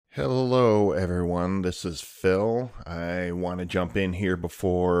Hello, everyone. This is Phil. I want to jump in here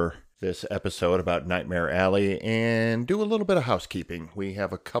before this episode about Nightmare Alley and do a little bit of housekeeping. We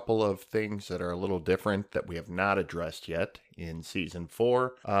have a couple of things that are a little different that we have not addressed yet in season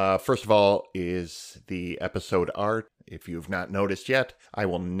 4. First of all is the episode art. If you've not noticed yet, I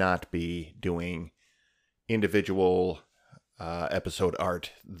will not be doing individual episode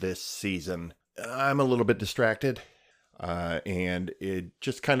art this season. I'm a little bit distracted. And it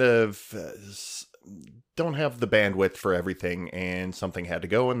just kind of don't have the bandwidth for everything, and something had to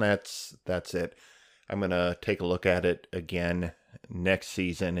go, and that's it. I'm going to take a look at it again next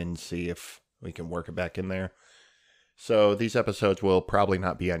season and see if we can work it back in there. So these episodes will probably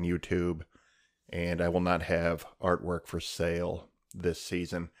not be on YouTube, and I will not have artwork for sale this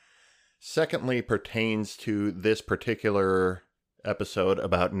season. Secondly, pertains to this particular episode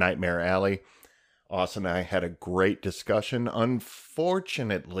about Nightmare Alley. Austin and I had a great discussion.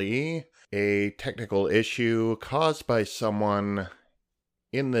 Unfortunately, a technical issue caused by someone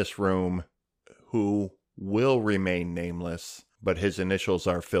in this room who will remain nameless, but his initials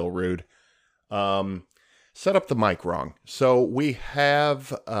are Phil Rude, set up the mic wrong. So we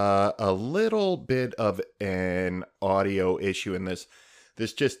have a little bit of an audio issue in this.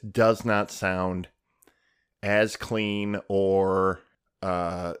 This just does not sound as clean or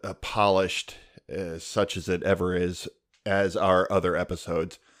polished such as it ever is as our other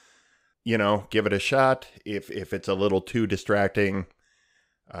episodes. You know, give it a shot. If it's a little too distracting,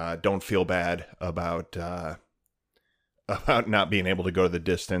 don't feel bad about not being able to go the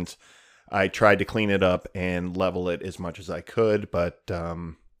distance. I tried to clean it up and level it as much as I could, but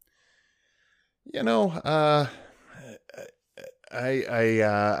I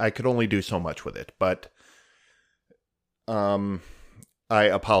could only do so much with it. But I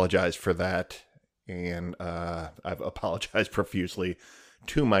apologize for that. And I've apologized profusely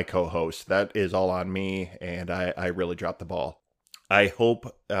to my co-host. That is all on me, and I really dropped the ball. I hope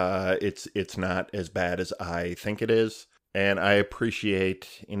it's not as bad as I think it is, and I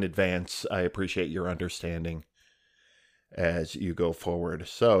appreciate your understanding as you go forward.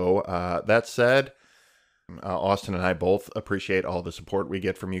 So that said, Austin and I both appreciate all the support we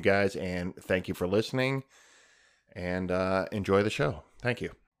get from you guys, and thank you for listening, and enjoy the show. Thank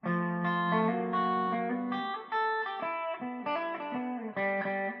you.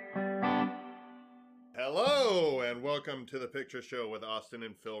 Hello, and welcome to the Picture Show with Austin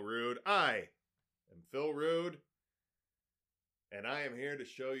and Phil Rude. I am Phil Rude, and I am here to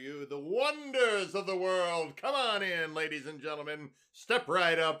show you the wonders of the world. Come on in, ladies and gentlemen. Step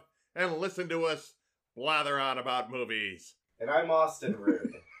right up and listen to us blather on about movies. And I'm Austin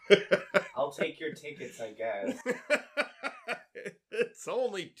Rude. I'll take your tickets, I guess. It's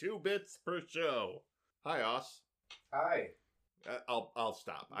only 2 bits per show. Hi, Aus. Hi. I'll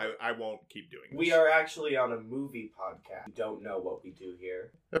stop. I won't keep doing this. We are actually on a movie podcast. You don't know what we do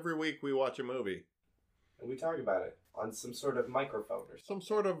here. Every week we watch a movie. And we talk about it on some sort of microphone or something. Some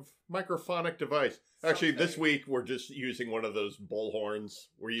sort of microphonic device. Actually, this week we're just using one of those bullhorns.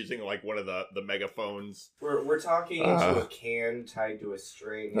 We're using like one of the megaphones. We're talking into a can tied to a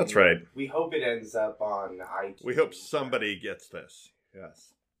string. That's right. We hope it ends up on iTunes. We hope somebody gets this.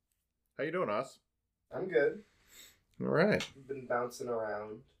 Yes. How you doing, Us? I'm good. All right. We've been bouncing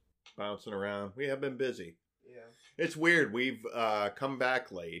around. We have been busy. Yeah. It's weird. We've come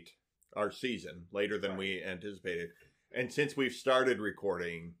back late, our season, later than we anticipated. And since we've started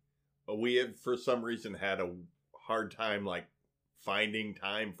recording, we have, for some reason, had a hard time, like, finding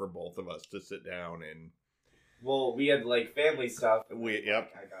time for both of us to sit down and... Well, we had, like, family stuff.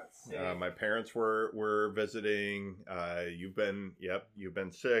 Yep. I got sick. My parents were visiting. You've been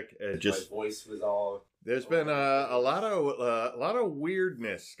sick. My voice was all... There's been a lot of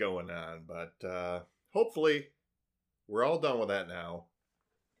weirdness going on, but hopefully we're all done with that now,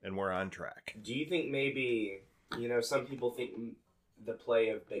 and we're on track. Do you think maybe, some people think the play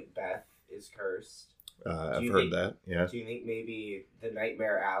of Macbeth is cursed? I've heard that, yeah. Do you think maybe the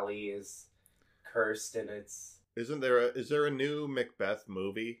Nightmare Alley is cursed and it's... Is there a new Macbeth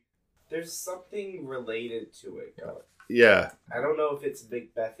movie? There's something related to it going. Yeah. I don't know if it's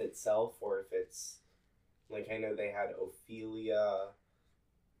Macbeth itself or if it's... Like, I know they had Ophelia,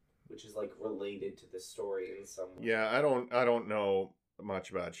 which is, like, related to the story in some way. Yeah, I don't know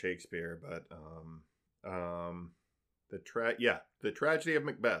much about Shakespeare, but, the Tragedy of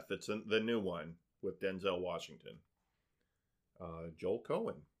Macbeth, it's the new one with Denzel Washington. Joel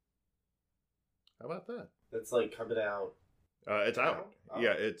Cohen. How about that? That's, like, coming out. It's out. Oh.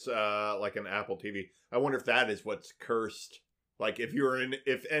 Yeah, it's, like an Apple TV. I wonder if that is what's cursed. Like, if you're in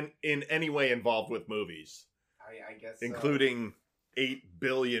any way involved with movies. I guess including 8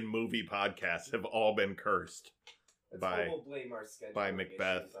 billion movie podcasts have all been cursed That's by what we'll blame our scheduling by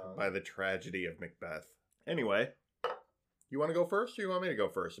Macbeth, issues on. by the tragedy of Macbeth. Anyway, you want to go first, or you want me to go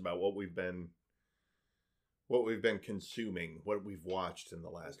first about what we've been consuming, what we've watched in the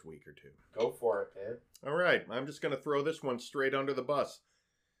last week or two? Go for it, man. All right, I'm just going to throw this one straight under the bus.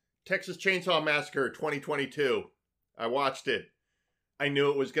 Texas Chainsaw Massacre 2022. I watched it. I knew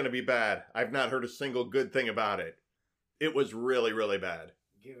it was going to be bad. I've not heard a single good thing about it. It was really, really bad.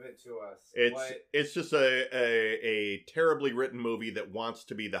 Give it to us. It's just a terribly written movie that wants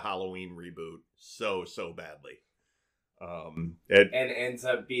to be the Halloween reboot so badly. And ends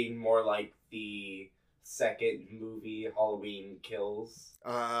up being more like the second movie, Halloween Kills.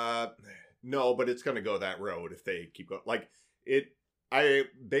 No, but it's going to go that road if they keep going. Like it. I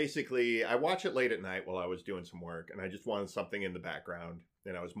watch it late at night while I was doing some work, and I just wanted something in the background,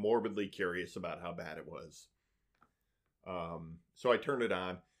 and I was morbidly curious about how bad it was. So I turned it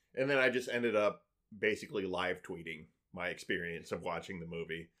on, and then I just ended up basically live tweeting my experience of watching the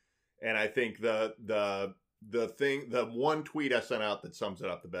movie. And I think the one tweet I sent out that sums it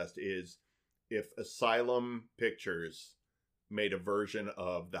up the best is, if Asylum Pictures made a version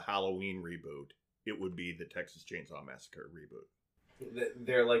of the Halloween reboot, it would be the Texas Chainsaw Massacre reboot.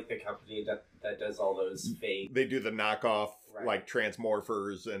 They're like the company that does all those fake. They do the knockoff, right, like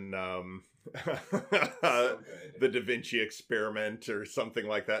Transmorphers and so the Da Vinci Experiment or something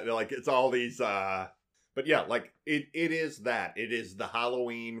like that. Like it's all these, but yeah, like it is that. It is the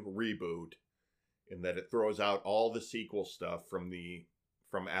Halloween reboot, in that it throws out all the sequel stuff from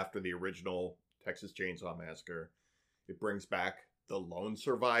after the original Texas Chainsaw Massacre. It brings back the lone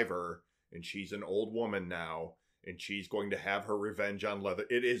survivor, and she's an old woman now. And she's going to have her revenge on Leather.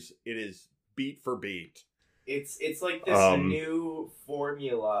 It is beat for beat. It's like this new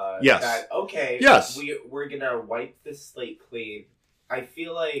formula. Yes. That, okay. Yes. We're gonna wipe the slate clean. I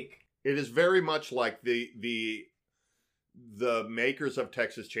feel like it is very much like the makers of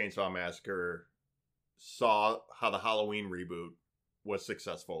Texas Chainsaw Massacre saw how the Halloween reboot was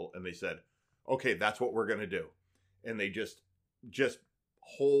successful, and they said, "Okay, that's what we're gonna do," and they just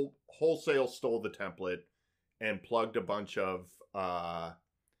wholesale stole the template and plugged a bunch of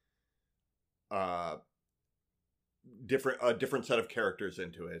different set of characters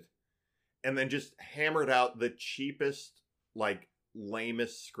into it, and then just hammered out the cheapest, like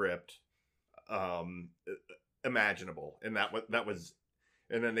lamest script imaginable. And that was,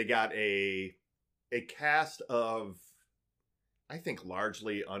 and then they got a cast of, I think,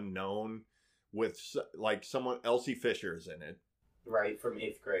 largely unknown, with like someone, Elsie Fisher's in it. Right, from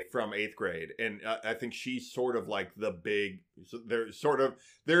 8th grade. From 8th grade. And I think she's sort of like the big...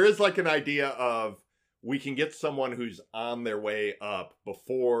 There is like an idea of, we can get someone who's on their way up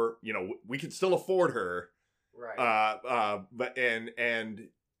before, we can still afford her. Right. But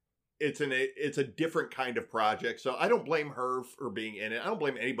it's a different kind of project. So I don't blame her for being in it. I don't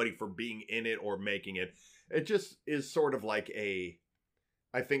blame anybody for being in it or making it. It just is sort of like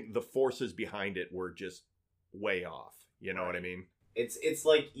I think the forces behind it were just way off. You know what I mean? It's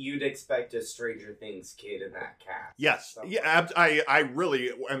like you'd expect a Stranger Things kid in that cast. Yes. Yeah. I really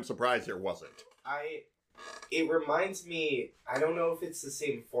am surprised there wasn't. It reminds me, I don't know if it's the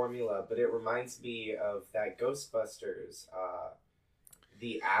same formula, but it reminds me of that Ghostbusters,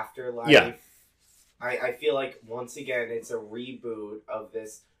 The Afterlife. Yeah. I feel like, once again, it's a reboot of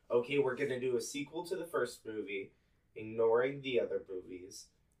this, okay, we're going to do a sequel to the first movie, ignoring the other movies,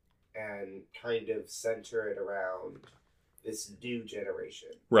 and kind of center it around this new generation.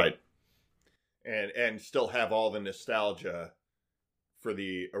 Right. And still have all the nostalgia for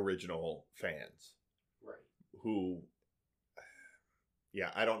the original fans. Right. Who, yeah,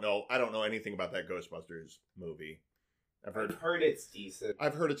 I don't know anything about that Ghostbusters movie. I've heard it's decent.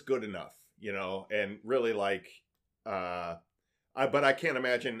 I've heard it's good enough, and really like, but I can't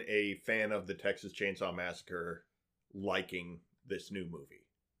imagine a fan of the Texas Chainsaw Massacre liking this new movie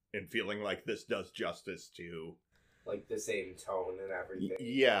and feeling like this does justice to, like, the same tone and everything.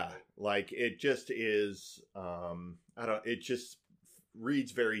 Yeah, like it just is. It just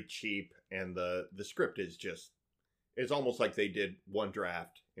reads very cheap, and the script is just. It's almost like they did one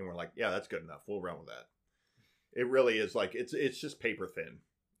draft and we're like, yeah, that's good enough. We'll run with that. It really is like it's just paper thin,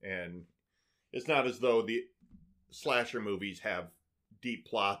 and it's not as though the slasher movies have deep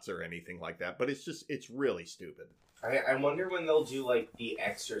plots or anything like that. But it's really stupid. I wonder when they'll do, like, The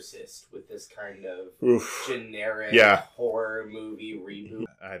Exorcist with this kind of generic horror movie reboot.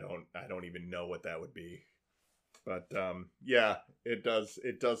 I don't even know what that would be. But, yeah, it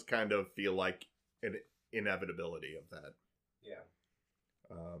does kind of feel like an inevitability of that. Yeah.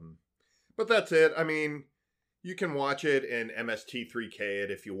 But that's it. I mean, You can watch it in MST3K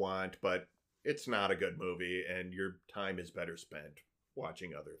it if you want, but it's not a good movie, and your time is better spent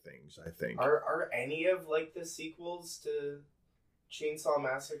watching other things, I think. Are any of like the sequels to Chainsaw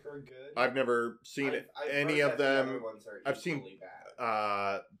Massacre good? I've never seen I've any heard of that the them. other ones are I've seen equally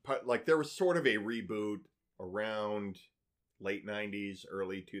bad. like there was sort of a reboot around late 90s,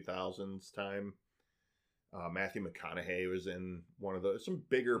 early 2000s time. Matthew McConaughey was in one of those, some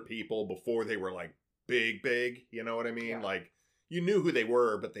bigger people before they were like big, you know what I mean? Yeah. Like you knew who they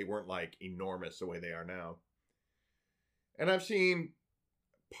were, but they weren't like enormous the way they are now. And I've seen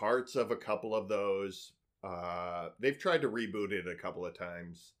parts of a couple of those. They've tried to reboot it a couple of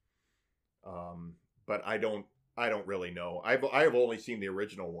times. But I don't really know. I have only seen the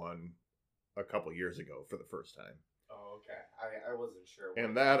original one a couple years ago for the first time. Oh, okay. I wasn't sure.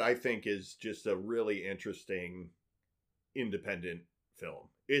 And that, I think, is just a really interesting independent film.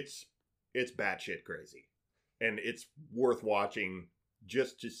 It's batshit crazy. And it's worth watching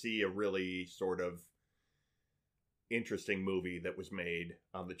just to see a really sort of interesting movie that was made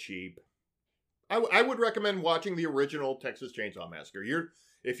on the cheap. I would recommend watching the original Texas Chainsaw Massacre.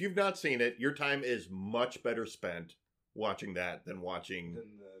 If you've not seen it, your time is much better spent watching that than watching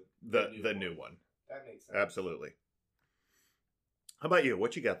the new one. That makes sense. Absolutely. How about you?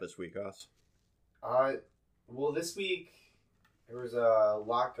 What you got this week, Oz? Well, this week there was a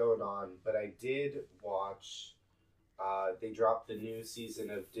lot going on, but I did watch. They dropped the new season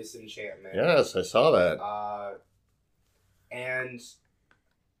of Disenchantment. Yes, I saw that. And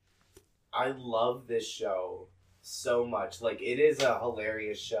I love this show so much. Like, it is a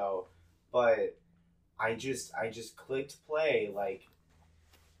hilarious show, but I just clicked play like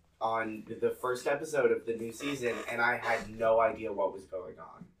on the first episode of the new season, and I had no idea what was going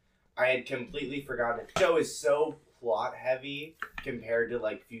on. I had completely forgotten. The show is so plot heavy compared to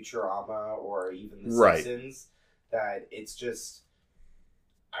like Futurama or even The Simpsons that it's just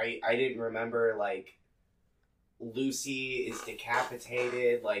I didn't remember like Lucy is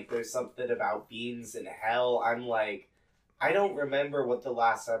decapitated, like there's something about beans in hell. I'm like, I don't remember what the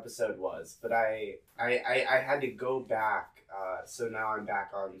last episode was, but I had to go back, so now I'm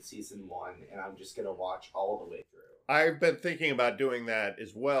back on season 1, and I'm just gonna watch all the way through. I've been thinking about doing that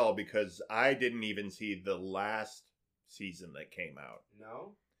as well because I didn't even see the last season that came out.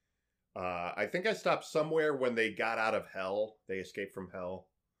 No? I think I stopped somewhere when they got out of hell. They escaped from hell.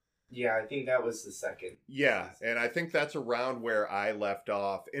 Yeah, I think that was the second. Yeah, and I think that's around where I left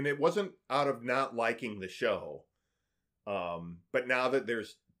off. And it wasn't out of not liking the show. But now that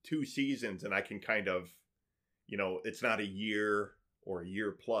there's 2 seasons and I can kind of, it's not a year or a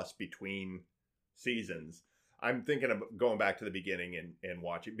year plus between seasons, I'm thinking of going back to the beginning and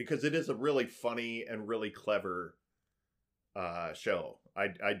watching, because it is a really funny and really clever show.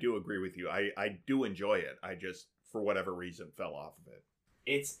 I do agree with you. I do enjoy it. I just, for whatever reason, fell off of it.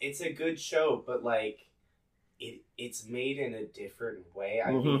 It's a good show, but like it's made in a different way. I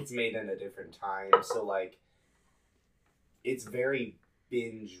Mm-hmm. think it's made in a different time, so like it's very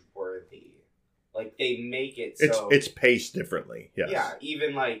binge worthy. Like they make it so it's paced differently. Yes. Yeah,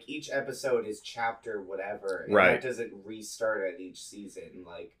 even like each episode is chapter whatever, and Right. that doesn't restart at each season.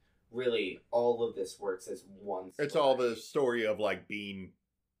 Like really, all of this works as one story. It's all the story of like being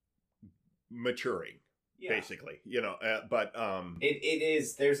maturing. Yeah. Basically, but It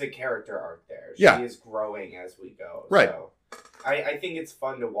is. There's a character arc there. She Yeah. is growing as we go. Right. So I think it's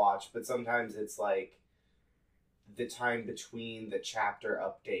fun to watch, but sometimes it's like the time between the chapter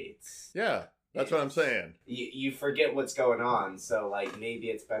updates. yeah, that's what I'm saying. You forget what's going on, so like maybe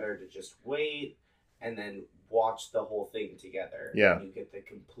it's better to just wait and then watch the whole thing together. Yeah. And you get the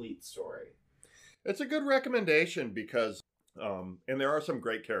complete story. It's a good recommendation because, and there are some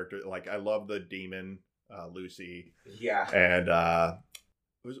great characters. Like I love the demon. Lucy. Yeah. And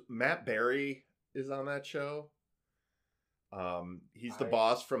Matt Berry is on that show. He's the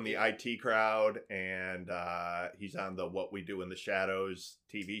boss from the IT Crowd, and he's on the What We Do in the Shadows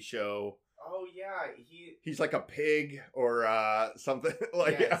TV show. Oh yeah, he's like a pig or something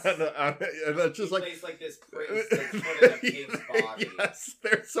like. Yes. And it's just he like plays like this priest that's put in a pig's body. Yes,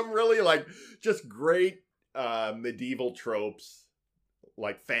 there's some really like just great medieval tropes,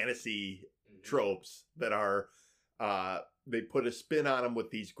 like fantasy tropes that are they put a spin on them with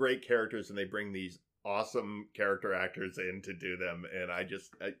these great characters, and they bring these awesome character actors in to do them, and I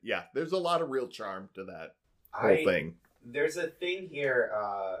just there's a lot of real charm to that whole thing. There's a thing here,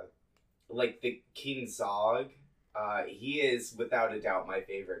 like the King Zog, he is without a doubt my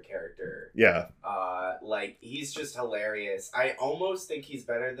favorite character. Yeah. Like he's just hilarious. I almost think he's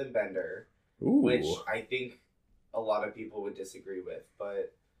better than Bender, Ooh. which I think a lot of people would disagree with,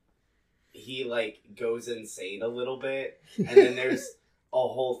 but he like goes insane a little bit, and then there's a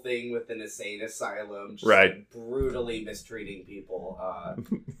whole thing with an insane asylum, just Right. like, brutally mistreating people.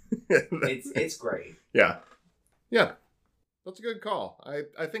 It's great. Yeah. Yeah. That's a good call.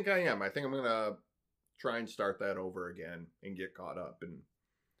 I think I am. I think I'm going to try and start that over again and get caught up and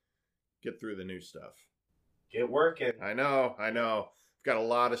get through the new stuff. Get working. I know. I've got a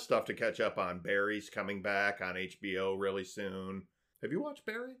lot of stuff to catch up on. Barry's coming back on HBO really soon. Have you watched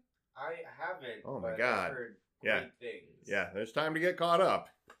Barry? I haven't. Oh my but God. I've heard Yeah. great things. Yeah, there's time to get caught up.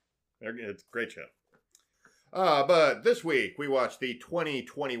 It's a great show. But this week we watched the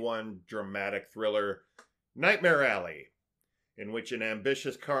 2021 dramatic thriller Nightmare Alley, in which an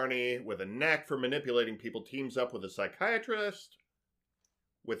ambitious carny with a knack for manipulating people teams up with a psychiatrist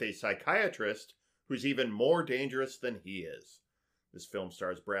who's even more dangerous than he is. This film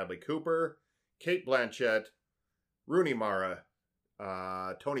stars Bradley Cooper, Cate Blanchett, Rooney Mara,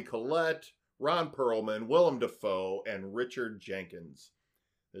 Toni Collette, Ron Perlman, Willem Dafoe, and Richard Jenkins.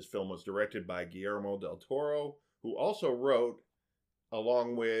 This film was directed by Guillermo del Toro, who also wrote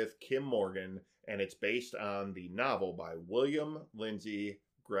along with Kim Morgan, and it's based on the novel by William Lindsay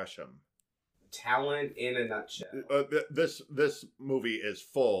Gresham. Talent in a nutshell. This movie is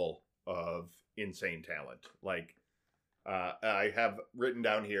full of insane talent. Like, I have written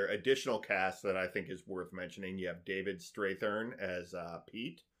down here additional cast that I think is worth mentioning. You have David Strathairn as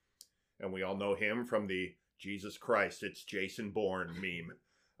Pete, and we all know him from the Jesus Christ, it's Jason Bourne meme.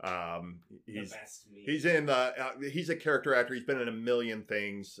 He's the best meme. He's in he's a character actor. He's been in a million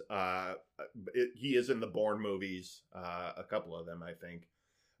things. He is in the Bourne movies, a couple of them, I think.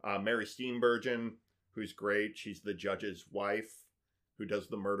 Mary Steenburgen, who's great. She's the judge's wife who does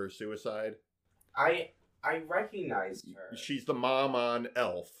the murder-suicide. I recognized her. She's the mom on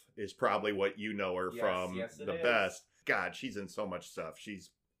Elf, is probably what you know her from. Yes, it the is. best. God, she's in so much stuff.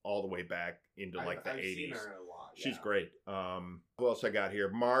 She's all the way back into like the I've 80s. seen her a lot. She's yeah. great. Who else I got here?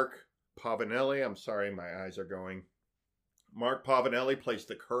 Mark Pavanelli. I'm sorry, my eyes are going. Mark Pavanelli plays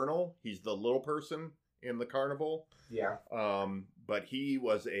the Colonel. He's the little person in the carnival. Yeah. But he's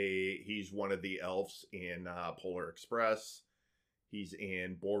one of the elves in Polar Express. He's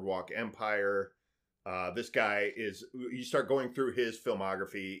in Boardwalk Empire. This guy you start going through his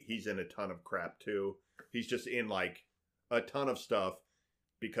filmography, he's in a ton of crap too. He's just in like a ton of stuff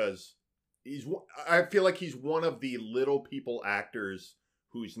because I feel like he's one of the little people actors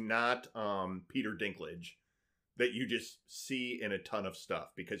who's not Peter Dinklage that you just see in a ton of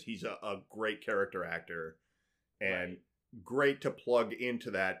stuff because he's a great character actor and great to plug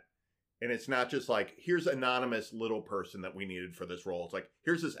into that. And it's not just like, here's anonymous little person that we needed for this role. It's like,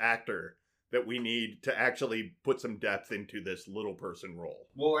 here's this actor that we need to actually put some depth into this little person role.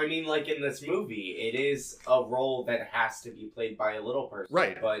 Well, I mean, like in this movie, it is a role that has to be played by a little person.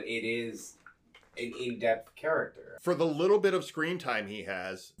 Right. But it is an in-depth character. For the little bit of screen time he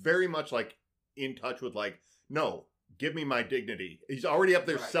has, very much like in touch with like, no, give me my dignity. He's already up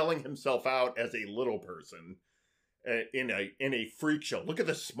there selling himself out as a little person in a freak show. Look at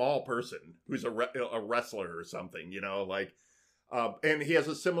this small person who's a wrestler or something, you know, like, and he has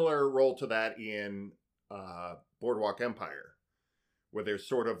a similar role to that in Boardwalk Empire, where there's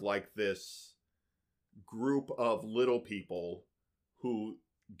sort of like this group of little people who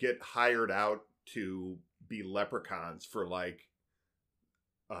get hired out to be leprechauns for like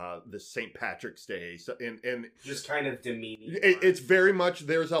the St. Patrick's Day. So, and just kind of demeaning. It's very much,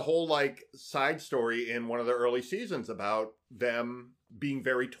 there's a whole like side story in one of the early seasons about them being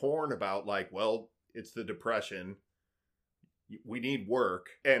very torn about like, well, it's the Depression. We need work.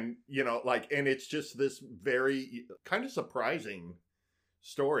 And, you know, like, and it's just this very kind of surprising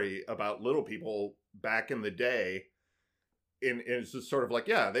story about little people back in the day. And it's just sort of like,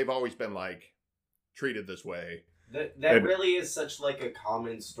 yeah, they've always been like treated this way. That really is such like a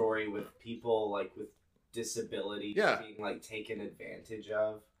common story with people like with disabilities being like taken advantage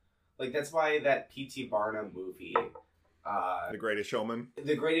of. Like that's why that P.T. Barnum movie, The Greatest Showman.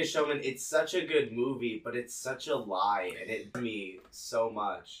 The Greatest Showman, it's such a good movie, but it's such a lie, and it hurt me so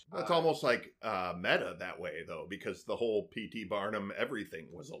much. That's almost like meta that way, though, because the whole P.T. Barnum everything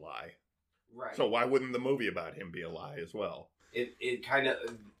was a lie. Right. So why wouldn't the movie about him be a lie as well? It kind of,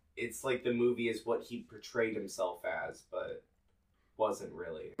 it's like the movie is what he portrayed himself as, but wasn't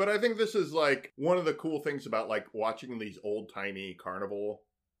really. But I think this is like one of the cool things about like watching these old-timey carnival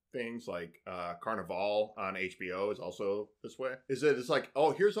things, like Carnival on HBO is also this way, is that it's like,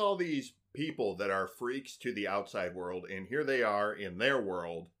 oh, here's all these people that are freaks to the outside world, and here they are in their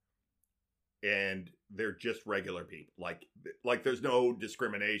world and they're just regular people. Like there's no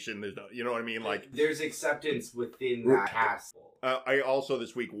discrimination. There's no, you know what I mean? Like there's acceptance within that cast. I also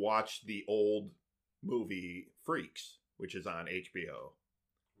this week watched the old movie Freaks, which is on HBO.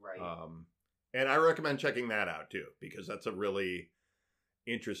 Right. And I recommend checking that out too, because that's a really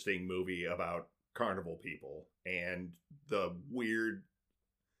interesting movie about carnival people and the weird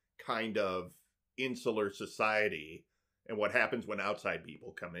kind of insular society and what happens when outside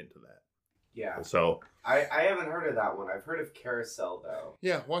people come into that. Yeah. So I haven't heard of that one. I've heard of Carousel though.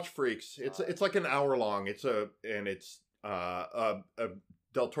 Yeah, watch Freaks. It's like an hour long. It's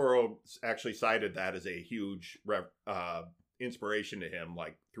Del Toro actually cited that as a huge inspiration to him,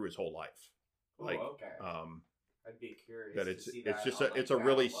 like through his whole life. Oh, Like, okay. I'd be curious. That to see that it's a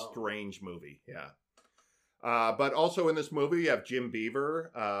really alone. strange movie. Yeah. But also in this movie, you have Jim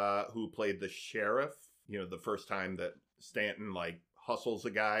Beaver, who played the sheriff. You know, the first time that Stanton like hustles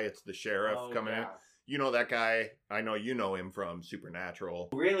a guy, it's the sheriff coming in. You know that guy. I know you know him from Supernatural.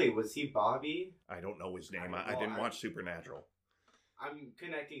 Really? Was he Bobby? I don't know his name. I didn't watch Supernatural. I'm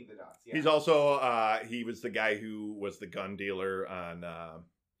connecting the dots. Yeah. He's also he was the guy who was the gun dealer on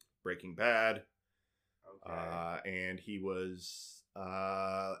Breaking Bad. Okay. And he was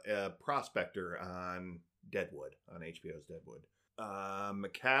a prospector on Deadwood, on HBO's Deadwood.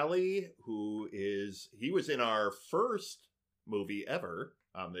 McCallie, he was in our first movie ever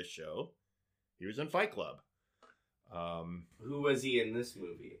on this show. He was in Fight Club. Who was he in this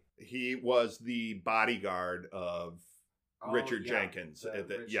movie? He was the bodyguard of Richard Jenkins. The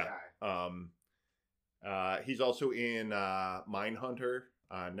rich guy. He's also in Mindhunter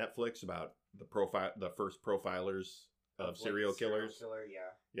on Netflix about the first profilers of serial killers.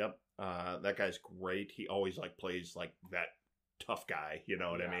 Yep. That guy's great. He always plays like that tough guy, you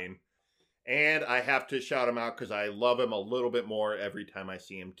know what I mean? And I have to shout him out because I love him a little bit more every time I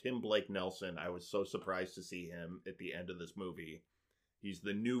see him. Tim Blake Nelson. I was so surprised to see him at the end of this movie. He's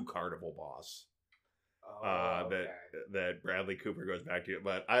the new carnival boss. That Bradley Cooper goes back to.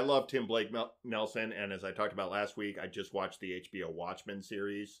 But I love Tim Blake Nelson, and as I talked about last week, I just watched the HBO Watchmen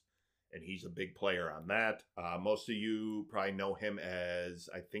series, and he's a big player on that. Most of you probably know him as,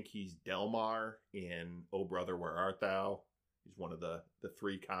 I think he's Delmar in Oh Brother, Where Art Thou? He's one of the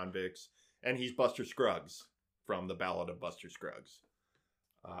three convicts, and he's Buster Scruggs from the Ballad of Buster Scruggs.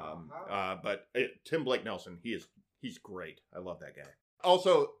 But Tim Blake Nelson, he's great. I love that guy.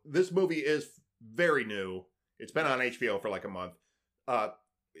 Also, this movie is very new. It's been on HBO for like a month.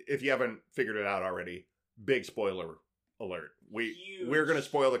 If you haven't figured it out already, big spoiler alert. We're going to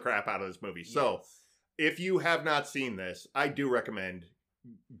spoil the crap out of this movie. Yes. So, if you have not seen this, I do recommend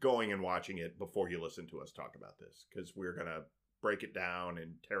going and watching it before you listen to us talk about this, because we're going to break it down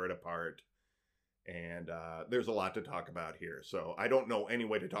and tear it apart. And there's a lot to talk about here. So I don't know any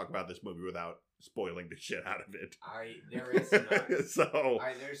way to talk about this movie without spoiling the shit out of it. There is none. So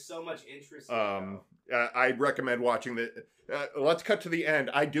there's so much interest. I recommend watching the. Let's cut to the end.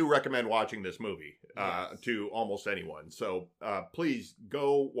 I do recommend watching this movie to almost anyone. So please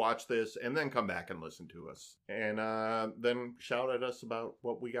go watch this and then come back and listen to us, and then shout at us about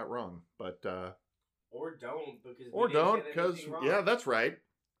what we got wrong. But or don't because yeah, that's right.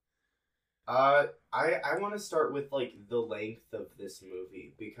 I want to start with the length of this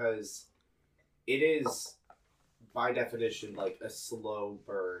movie, because it is by definition a slow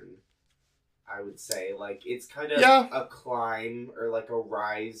burn. I would say it's kind of a climb or a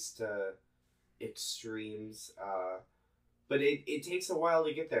rise to extremes, but it takes a while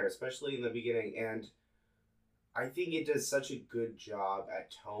to get there, especially in the beginning. And I think it does such a good job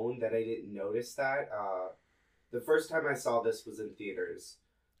at tone that I didn't notice that. The first time I saw this was in theaters.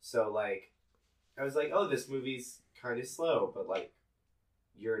 So, I was like, oh, this movie's kind of slow, but,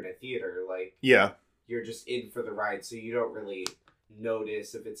 you're in a theater. Yeah. You're just in for the ride, so you don't really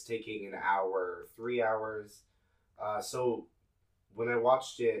notice if it's taking an hour or 3 hours. So, when I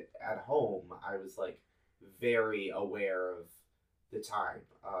watched it at home, I was, very aware of the time.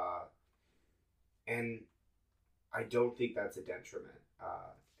 And I don't think that's a detriment,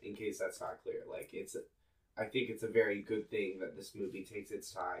 in case that's not clear. I think it's a very good thing that this movie takes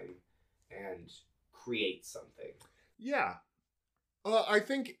its time and create something. Yeah. I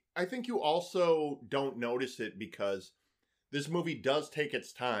think you also don't notice it because this movie does take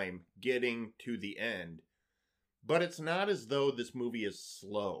its time getting to the end, but it's not as though this movie is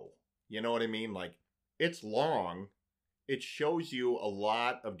slow. You know what I mean? It's long. It shows you a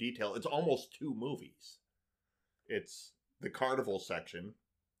lot of detail. It's almost two movies. It's the carnival section,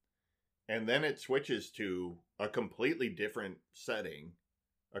 and then it switches to a completely different setting,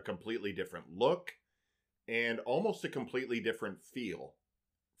 a completely different look, and almost a completely different feel.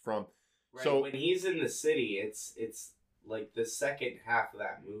 Right. So when he's in the city, it's like the second half of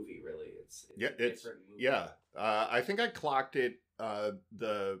that movie. Really, it's yeah, a different movie. yeah. I think I clocked it.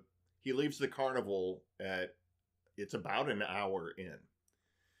 He leaves the carnival at it's about an hour in,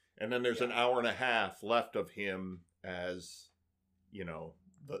 and then there's an hour and a half left of him as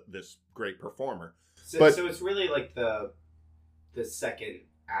this great performer. So it's really like the second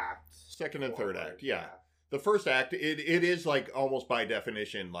act, second and forward. third act. Yeah. The first act, it is like almost by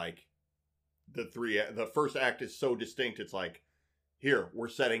definition like the first act is so distinct. It's like, here, we're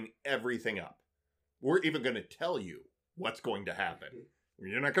setting everything up. We're even going to tell you what's going to happen.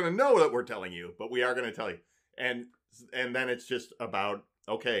 You're not going to know that we're telling you, but we are going to tell you. And then it's just about,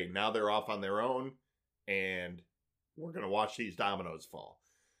 okay, now they're off on their own and we're going to watch these dominoes fall.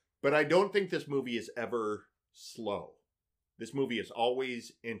 But I don't think this movie is ever slow. This movie is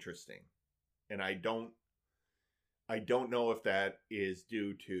always interesting. And I don't know if that is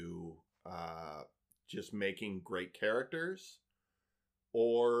due to just making great characters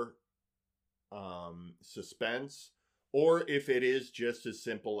or suspense, or if it is just as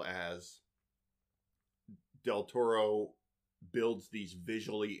simple as Del Toro builds these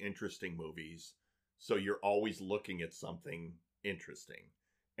visually interesting movies, so you're always looking at something interesting,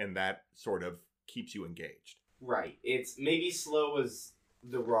 and that sort of keeps you engaged. Right. It's maybe slow is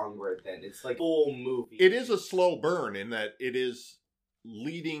the wrong word then. It's like full movie. It is a slow burn in that it is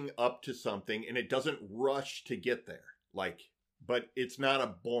leading up to something and it doesn't rush to get there. But it's not a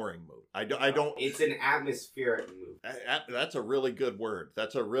boring movie. I don't. It's an atmospheric movie. That's a really good word.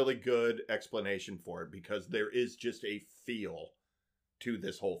 That's a really good explanation for it, because there is just a feel to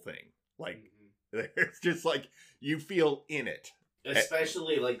this whole thing. It's just like you feel in it.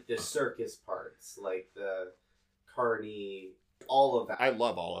 Especially like the circus parts, like the carny, all of that. I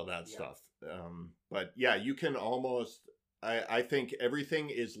love all of that stuff. But yeah, you can almost. I think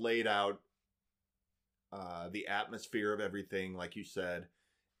everything is laid out. The atmosphere of everything, like you said,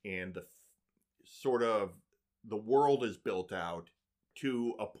 and the world is built out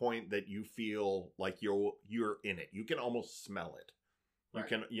to a point that you feel like you're in it. You can almost smell it. You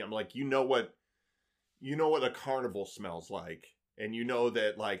can, you know what a carnival smells like, and you know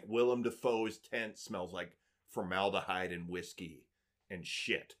that like Willem Dafoe's tent smells like formaldehyde and whiskey and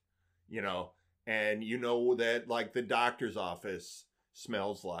shit, and you know that like the doctor's office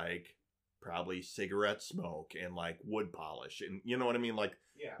smells like probably cigarette smoke and like wood polish, and you know what I mean? Like,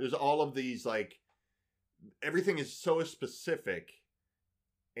 yeah, there's all of these, like, everything is so specific,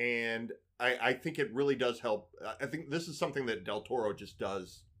 and I think it really does help. I think this is something that Del Toro just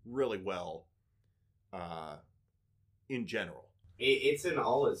does really well, in general. It's in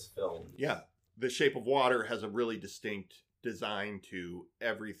all his films. Yeah, The Shape of Water has a really distinct design to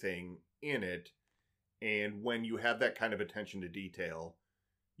everything in it, and when you have that kind of attention to detail,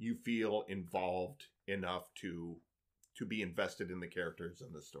 you feel involved enough to be invested in the characters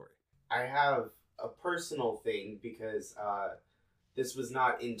and the story. I have a personal thing because this was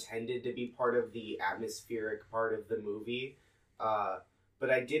not intended to be part of the atmospheric part of the movie.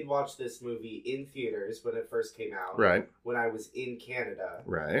 But I did watch this movie in theaters when it first came out. Right. When I was in Canada.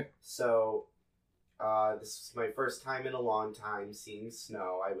 Right. So this was my first time in a long time seeing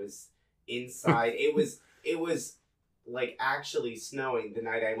snow. I was inside. It was like actually snowing the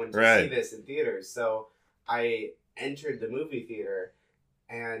night I went to see this in theaters. So I entered the movie theater,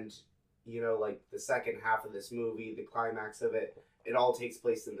 and like the second half of this movie, the climax of it all takes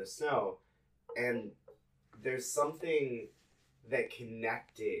place in the snow, and there's something that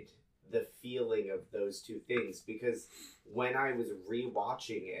connected the feeling of those two things, because when I was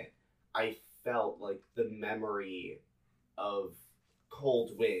rewatching it, I felt like the memory of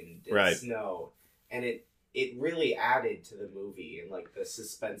cold wind and snow, and it really added to the movie and like the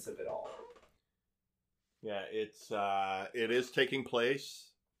suspense of it all. Yeah, it is taking place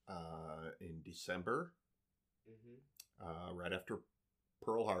in December, right after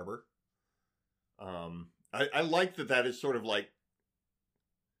Pearl Harbor. I like that is sort of like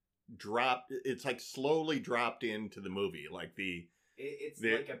dropped. It's like slowly dropped into the movie, like it's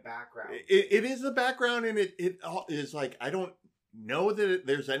like a background. It is the background, and it is like, I don't know that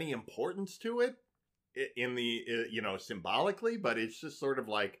there's any importance to it in the symbolically, but it's just sort of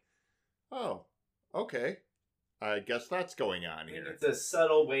like, oh, okay, I guess that's going on here. It's a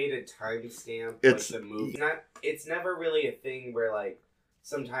subtle way to timestamp like the movie. It's never really a thing where like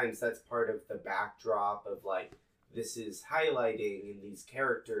sometimes that's part of the backdrop of like, this is highlighting in these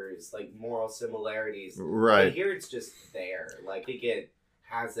characters like moral similarities, right? But here it's just there. Like, I think it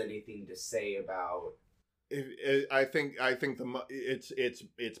has anything to say about. I think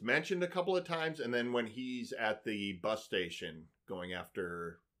it's mentioned a couple of times, and then when he's at the bus station going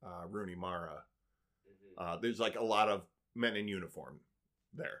after Rooney Mara. Mhm. There's like a lot of men in uniform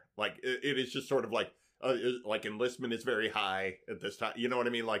there. Like it is just sort of like enlistment is very high at this time. You know what I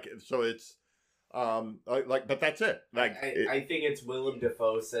mean? Like so it's but that's it. Like I think it's Willem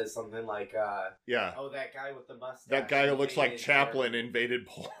Dafoe says something like, yeah. "Oh, that guy with the mustache. That guy who looks like invaded Chaplin Germany." invaded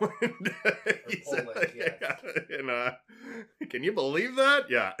Poland. Poland, yes. And can you believe that?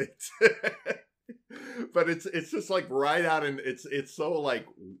 Yeah. It's but it's just like right out, and it's so like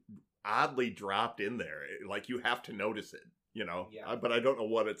oddly dropped in there. Like you have to notice it, you know. Yeah. But I don't know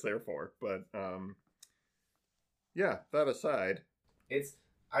what it's there for. But yeah. That aside,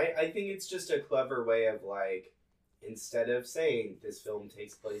 I think it's just a clever way of like, instead of saying this film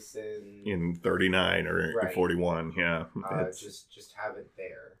takes place in 39 or Right. 41, yeah. just have it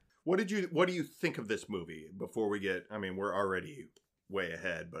there. What do you think of this movie before we get, I mean, we're already way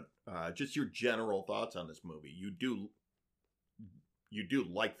ahead, but just your general thoughts on this movie. You do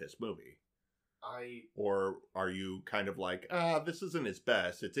like this movie. Or are you kind of like, this isn't its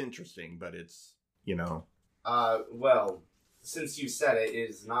best. It's interesting, but it's, you know. Well, since you said it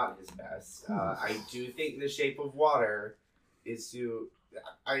is not his best, I do think The Shape of Water is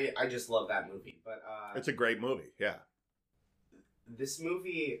I just love that movie, but it's a great movie, yeah. This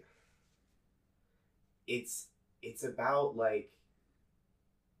movie, it's about like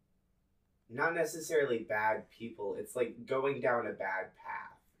not necessarily bad people. It's like going down a bad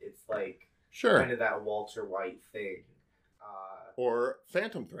path. It's like Sure. kind of that Walter White thing. Or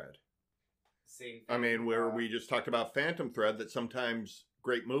Phantom Thread. Same thing. I mean, where we just talked about Phantom Thread, that sometimes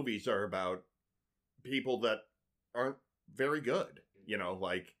great movies are about people that aren't very good. You know,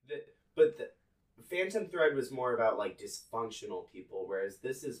 like... But the Phantom Thread was more about like dysfunctional people, whereas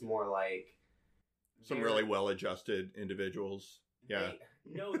this is more like... Some really well-adjusted individuals. Yeah.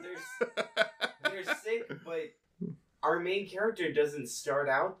 They're sick, but our main character doesn't start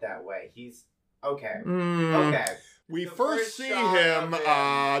out that way. He's... Okay. Okay. We The first see shot him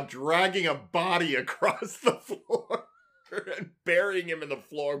of him- dragging a body across the floor and burying him in the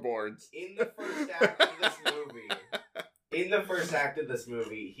floorboards. In the first act of this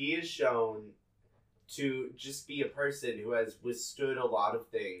movie, he is shown to just be a person who has withstood a lot of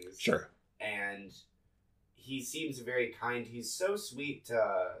things. Sure. And he seems very kind. He's so sweet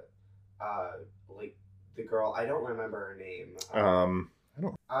to, like, the girl. I don't remember her name.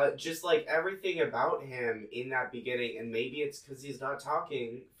 Just like everything about him in that beginning, and maybe it's because he's not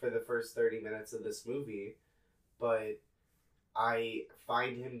talking for the first 30 minutes of this movie, but I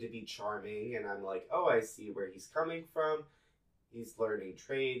find him to be charming, and I'm like, oh, I see where he's coming from. He's learning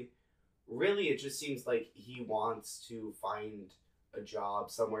trade. Really, it just seems like he wants to find a job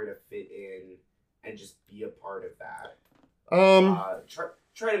somewhere to fit in and just be a part of that.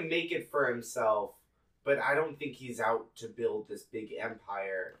 Try to make it for himself. But I don't think he's out to build this big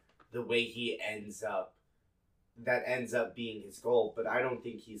empire the way that ends up being his goal. But I don't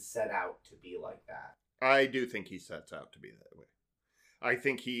think he's set out to be like that. I do think he sets out to be that way. I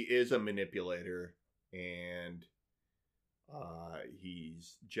think he is a manipulator, and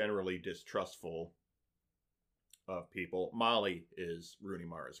he's generally distrustful of people. Molly is Rooney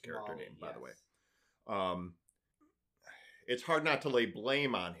Mara's character name, by the way. It's hard not to lay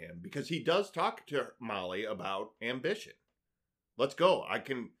blame on him because he does talk to Molly about ambition. Let's go.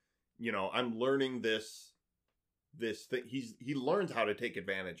 I'm learning this thing. He learns how to take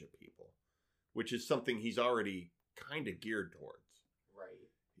advantage of people, which is something he's already kind of geared towards. Right.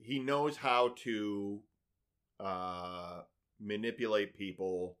 He knows how to manipulate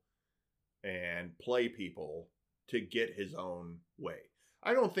people and play people to get his own way.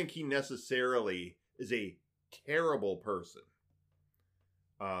 I don't think he necessarily is a terrible person.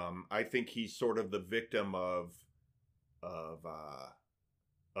 I think he's sort of the victim of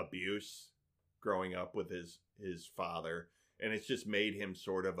abuse growing up with his father, and it's just made him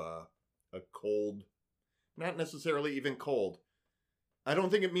sort of a cold, not necessarily even cold. I don't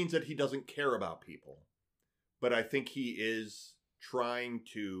think it means that he doesn't care about people, but I think he is trying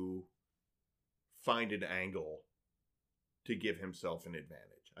to find an angle to give himself an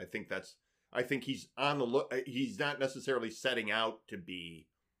advantage. I think he's on the look. He's not necessarily setting out to be,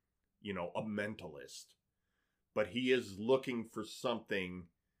 a mentalist, but he is looking for something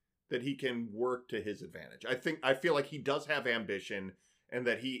that he can work to his advantage. I feel like he does have ambition, and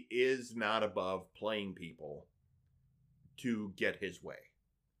that he is not above playing people to get his way.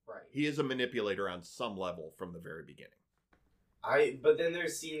 Right. He is a manipulator on some level from the very beginning. But then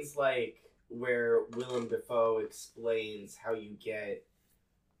there's scenes like where Willem Dafoe explains how you get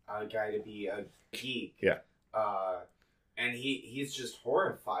a guy to be a geek. Yeah. And he's just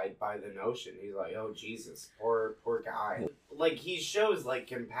horrified by the notion. He's like, oh Jesus, poor guy. Like, he shows like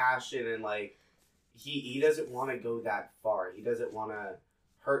compassion, and like he doesn't want to go that far. He doesn't want to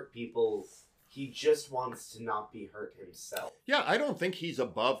hurt people. He just wants to not be hurt himself. Yeah, I don't think he's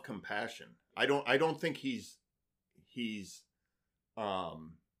above compassion. I don't think he's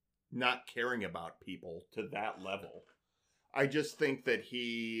not caring about people to that level. I just think that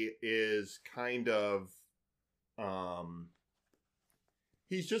he is kind of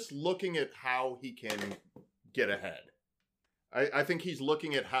he's just looking at how he can get ahead. I think he's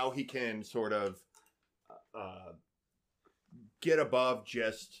looking at how he can sort of get above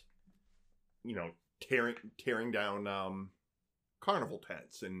just, you know, tearing down carnival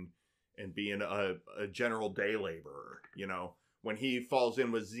tents and being a general day laborer. You know, when he falls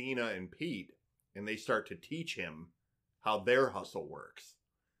in with Xena and Pete and they start to teach him how their hustle works,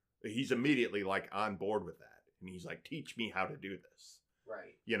 he's immediately like on board with that. And he's like, teach me how to do this.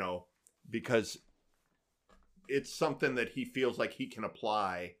 Right. You know, because it's something that he feels like he can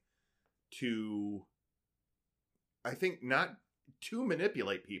apply to, I think, not to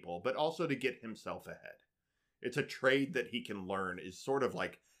manipulate people, but also to get himself ahead. It's a trade that he can learn, is sort of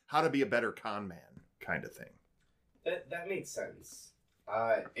like how to be a better con man kind of thing. That makes sense.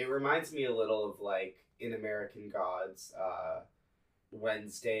 It reminds me a little of like in American Gods,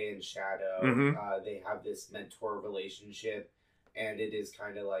 Wednesday and Shadow. Mm-hmm. They have this mentor relationship, and it is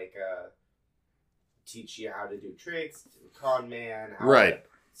kind of like teach you how to do tricks, con man, how to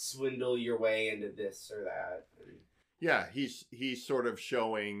swindle your way into this or that. Yeah, he's sort of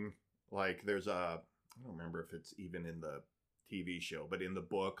showing, like, there's I don't remember if it's even in the TV show, but in the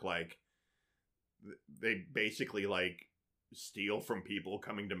book, like, they basically like steal from people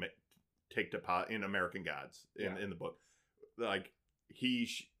coming to take deposit in American Gods in the book. Like, he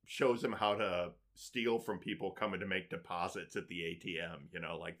shows them how to steal from people coming to make deposits at the ATM. You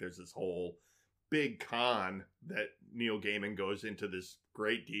know, like, there's this whole big con that Neil Gaiman goes into this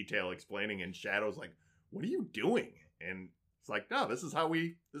great detail explaining, and Shadow's like, what are you doing? And it's like, no, this is how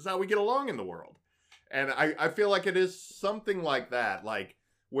we get along in the world. And I feel like it is something like that, like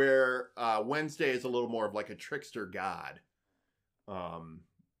where Wednesday is a little more of like a trickster god,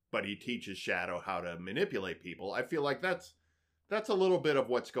 but he teaches Shadow how to manipulate people. I feel like that's a little bit of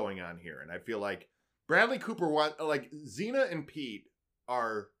what's going on here. And I feel like Bradley Cooper, like Xena and Pete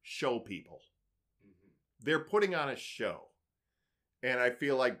are show people. Mm-hmm. They're putting on a show. And I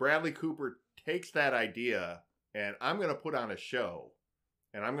feel like Bradley Cooper takes that idea, and I'm going to put on a show,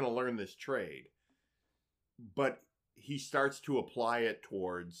 and I'm going to learn this trade. But he starts to apply it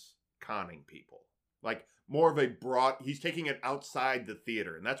towards conning people. Like, more of a broad, he's taking it outside the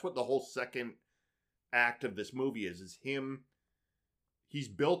theater. And that's what the whole second act of this movie is him. He's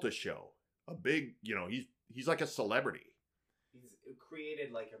built a show, a big, you know, he's like a celebrity. He's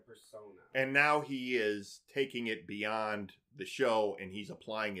created like a persona. And now he is taking it beyond the show, and he's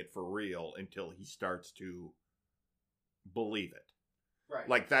applying it for real until he starts to believe it. Right.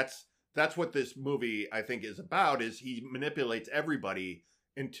 Like, that's what this movie, I think, is about, is he manipulates everybody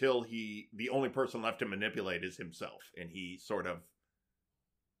until the only person left to manipulate is himself. And he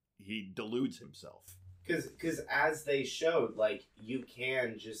deludes himself. Because as they showed, like, you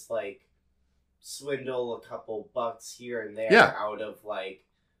can just, like, swindle a couple bucks here and there out of, like,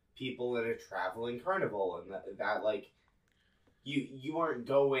 people in a traveling carnival. And that like, you aren't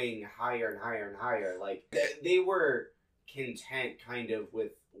going higher and higher and higher. Like, they were content kind of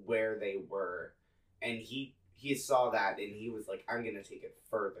with where they were. And he saw that, and he was like, I'm going to take it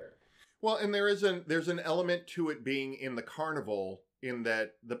further. Well, and there's an element to it being in the carnival, in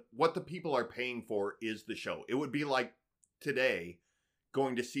that what the people are paying for is the show. It would be like today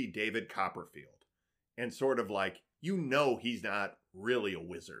going to see David Copperfield and sort of like, you know, he's not really a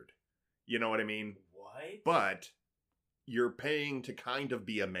wizard. You know what I mean? What? But you're paying to kind of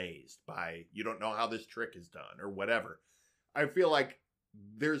be amazed by, you don't know how this trick is done or whatever. I feel like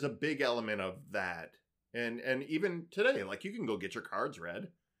there's a big element of that. And even today, like, you can go get your cards read.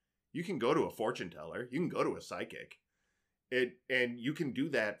 You can go to a fortune teller. You can go to a psychic. And you can do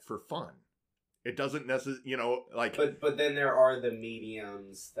that for fun. It doesn't necessarily, you know, like... But then there are the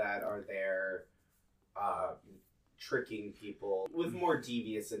mediums that are there tricking people with more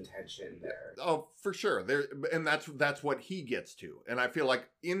devious intention there. Oh, for sure. And that's what he gets to. And I feel like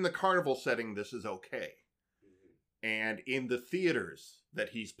in the carnival setting, this is okay. Mm-hmm. And in the theaters that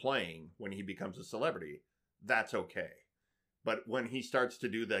he's playing when he becomes a celebrity, that's okay. But when he starts to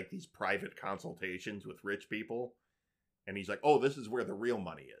do like these private consultations with rich people, and he's like, oh, this is where the real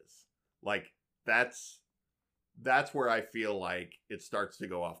money is. Like, that's where I feel like it starts to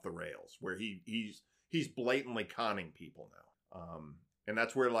go off the rails, where he's he's blatantly conning people now. And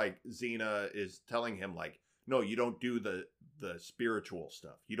that's where like Xena is telling him like, no, you don't do the spiritual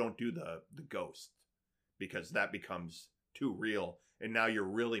stuff. You don't do the ghost, because that becomes too real, and now you're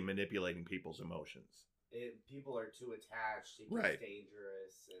really manipulating people's emotions. People are too attached. It gets Right.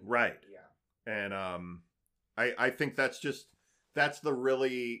 dangerous. And, Right. Yeah. And I think that's the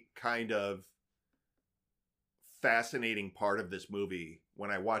really kind of fascinating part of this movie. When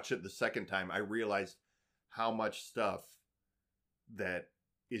I watched it the second time, I realized how much stuff that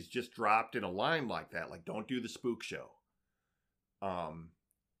is just dropped in a line like that, like don't do the spook show.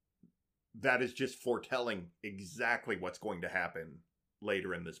 That is just foretelling exactly what's going to happen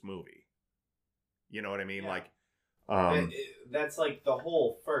later in this movie. You know what I mean? Yeah. Like, that's like the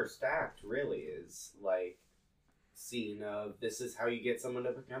whole first act. Really is like scene of this is how you get someone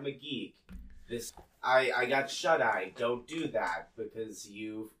to become a geek. This I got shut-eye. Don't do that because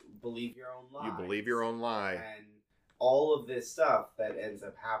you believe your own lie. you believe your own lie. And all of this stuff that ends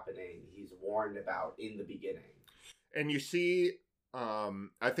up happening, he's warned about in the beginning. And you see,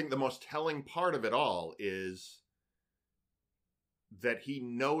 I think the most telling part of it all is that he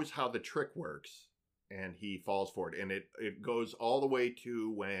knows how the trick works, and he falls for it. And it goes all the way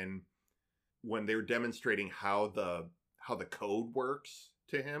to when they're demonstrating how the code works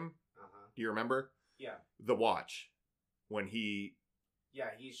to him. Do you remember? Yeah. The watch. When he... Yeah,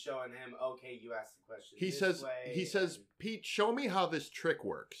 he's showing him, okay, you asked the question He this says, way, Pete, show me how this trick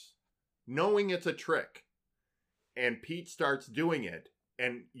works. Knowing it's a trick. And Pete starts doing it.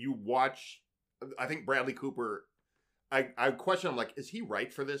 And you watch, I think Bradley Cooper, I question him, like, is he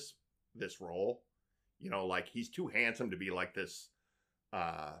right for this role? You know, like, he's too handsome to be like this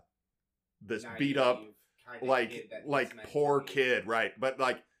beat up, like poor kid, right? But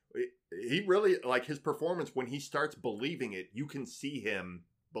like, he really, like, his performance, when he starts believing it, you can see him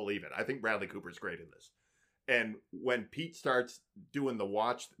believe it. I think Bradley Cooper's great in this. And when Pete starts doing the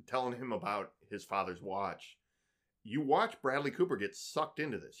watch, telling him about his father's watch, you watch Bradley Cooper get sucked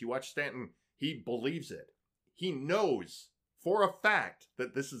into this. You watch Stanton, he believes it. He knows for a fact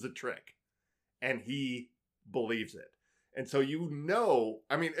that this is a trick. And he believes it. And so you know,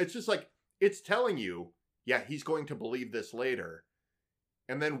 I mean, it's just like, it's telling you, yeah, he's going to believe this later.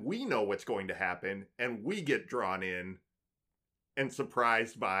 And then we know what's going to happen, and we get drawn in and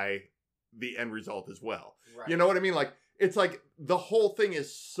surprised by the end result as well. Right. You know what I mean? Like, it's like the whole thing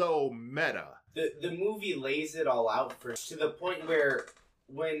is so meta. The movie lays it all out to the point where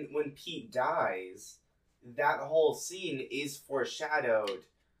when Pete dies, that whole scene is foreshadowed.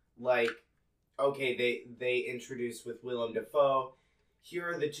 Like, okay, they introduce with Willem Dafoe, here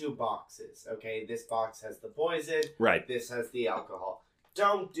are the two boxes. Okay, this box has the poison. Right. This has the alcohol.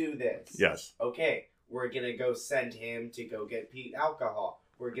 Don't do this. Yes. Okay, we're going to go send him to go get Pete alcohol.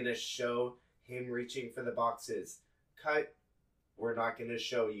 We're going to show him reaching for the boxes. Cut. We're not going to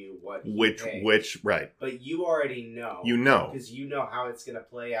show you what he Which, right. But you already know. You know. Because you know how it's going to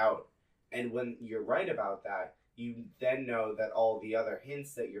play out. And when you're right about that, you then know that all the other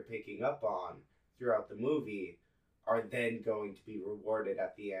hints that you're picking up on throughout the movie are then going to be rewarded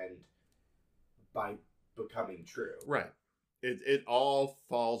at the end by becoming true. Right. It all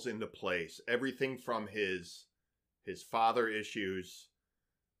falls into place. Everything from his father issues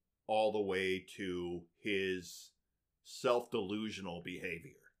all the way to his self-delusional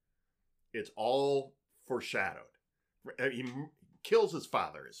behavior. It's all foreshadowed. He kills his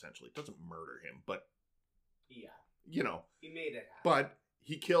father, essentially. Doesn't murder him, but... Yeah. You know. He made it happen. But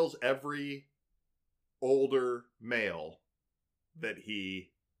he kills every older male that he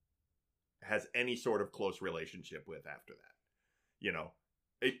has any sort of close relationship with after that. You know,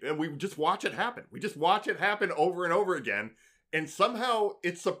 and we just watch it happen. We just watch it happen over and over again. And somehow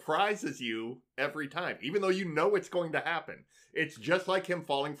it surprises you every time, even though you know it's going to happen. It's just like him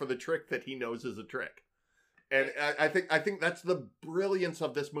falling for the trick that he knows is a trick. And I think that's the brilliance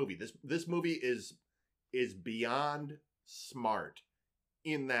of this movie. This movie is beyond smart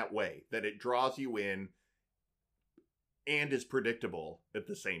in that way, that it draws you in and is predictable at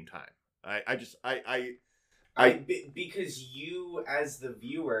the same time. Because you, as the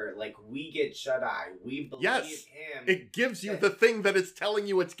viewer, like, we get shut-eye. We believe him. It gives you the thing that it's telling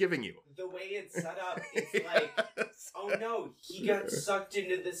you it's giving you. The way it's set up, it's like, oh no, he got sucked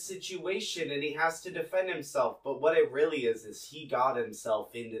into this situation and he has to defend himself. But what it really is he got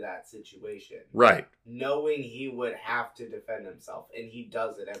himself into that situation. Right. Knowing he would have to defend himself. And he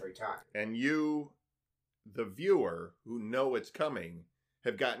does it every time. And you, the viewer, who know it's coming,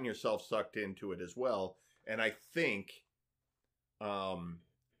 have gotten yourself sucked into it as well. And I think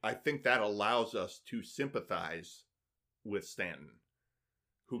that allows us to sympathize with Stanton,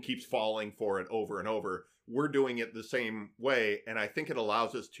 who keeps falling for it over and over. We're doing it the same way, and I think it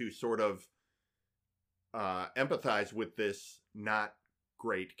allows us to sort of empathize with this not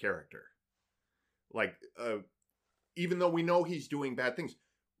great character. Like, even though we know he's doing bad things,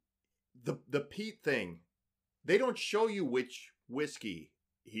 the Pete thing, they don't show you which whiskey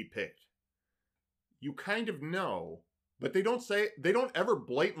he picked. You kind of know, but they don't ever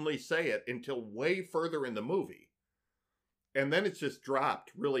blatantly say it until way further in the movie. And then it's just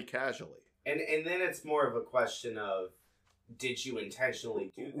dropped really casually. And then it's more of a question of, did you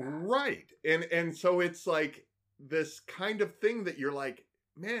intentionally do that? Right. And so it's like this kind of thing that you're like,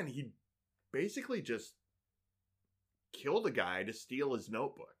 man, he basically just killed a guy to steal his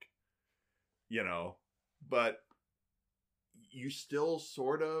notebook. You know? But you still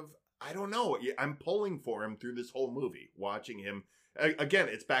sort of, I don't know. I'm pulling for him through this whole movie, watching him. Again,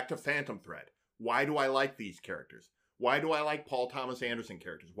 it's back to Phantom Thread. Why do I like these characters? Why do I like Paul Thomas Anderson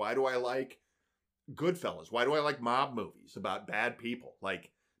characters? Why do I like Goodfellas? Why do I like mob movies about bad people?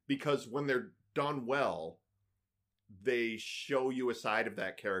 Like, because when they're done well, they show you a side of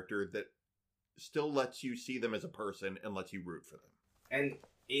that character that still lets you see them as a person and lets you root for them. And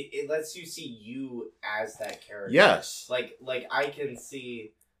it lets you see you as that character. Yes. Like I can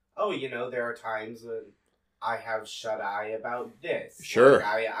see, oh, there are times when I have shut eye about this. Sure.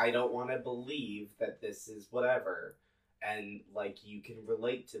 Like, I don't want to believe that this is whatever. And, like, you can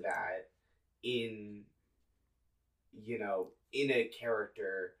relate to that in a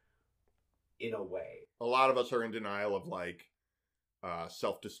character in a way. A lot of us are in denial of, like,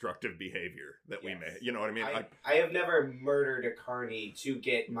 self-destructive behavior that we may. You know what I mean? I have never murdered a carny to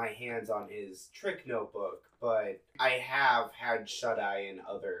get my hands on his trick notebook, but I have had shut-eye in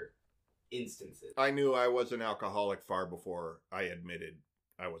other instances. I knew I was an alcoholic far before I admitted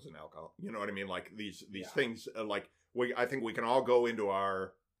I was an alcoholic. You know what I mean? Like, these things, I think we can all go into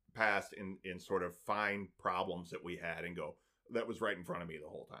our past and sort of find problems that we had and go, that was right in front of me the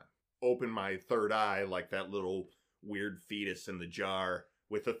whole time. Open my third eye like that little weird fetus in the jar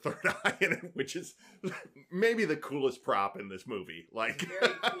with a third eye in it, which is maybe the coolest prop in this movie. Like,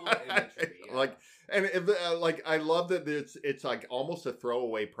 very cool imagery. Yeah. Like, and like, I love that it's like almost a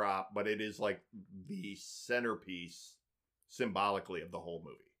throwaway prop, but it is like the centerpiece symbolically of the whole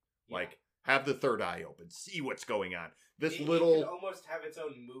movie. Yeah. Like, have the third eye open, see what's going on. It could almost have its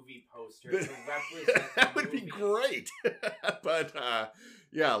own movie poster to represent that would be great. But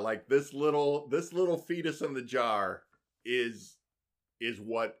yeah, like this little fetus in the jar is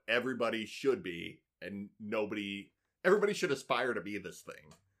what everybody should be, and everybody should aspire to be this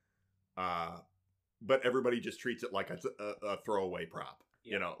thing. But everybody just treats it like it's a throwaway prop.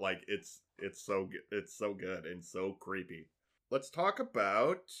 Yeah. You know, like it's so good and so creepy. Let's talk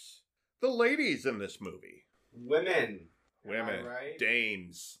about the ladies in this movie. Women, right?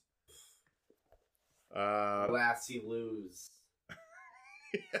 Dames. Lassie Loos.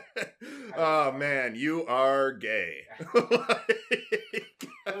 Oh man, you are gay.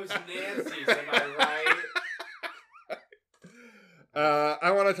 Those Nancys, am I right?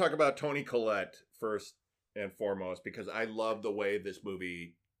 I want to talk about Toni Collette first and foremost because I love the way this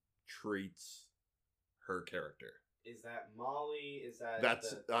movie treats her character. Is that Molly?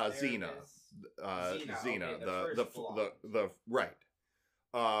 That's Xena. Xena. Okay, the right.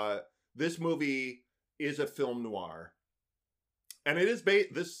 This movie is a film noir, and it is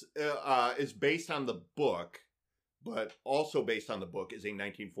is based on the book, but also based on the book is a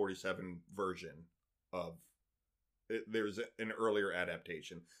 1947 version of. There's an earlier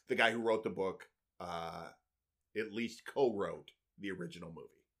adaptation. The guy who wrote the book, at least co-wrote the original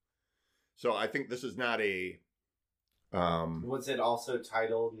movie. So I think this is not a. Was it also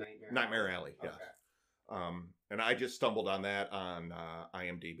titled Nightmare Alley? Yeah. Okay. And I just stumbled on that on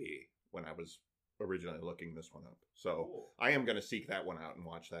IMDb when I was originally looking this one up. So cool. I am going to seek that one out and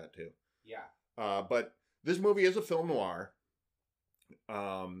watch that too. Yeah. But this movie is a film noir.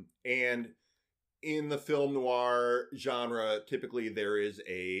 And in the film noir genre, typically there is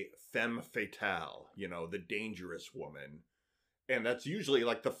a femme fatale, the dangerous woman. And that's usually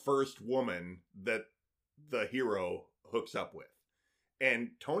like the first woman that the hero hooks up with. And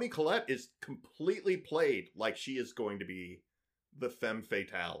Toni Collette is completely played like she is going to be the femme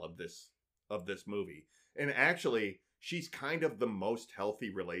fatale of this movie. And actually, she's kind of the most healthy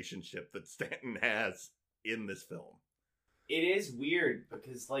relationship that Stanton has in this film. It is weird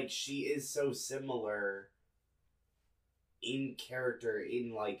because, like, she is so similar in character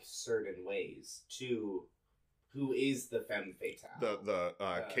in, like, certain ways to who is the femme fatale. The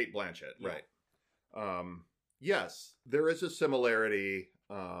Cate Blanchett, yeah. Right. Yes, there is a similarity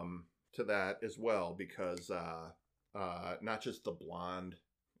to that as well because not just the blonde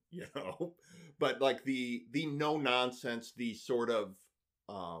you know. But like the no nonsense, the sort of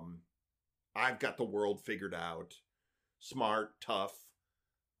I've got the world figured out, smart, tough,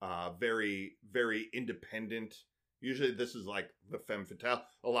 very, very independent. Usually this is like the femme fatale.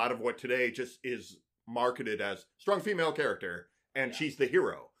 A lot of what today just is marketed as strong female character, and she's the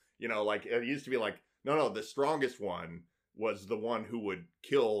hero. You know, like it used to be like, no, the strongest one was the one who would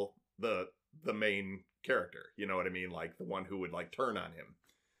kill the main character. You know what I mean? Like the one who would like turn on him.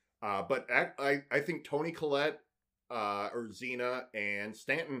 But I think Toni Collette, or Xena and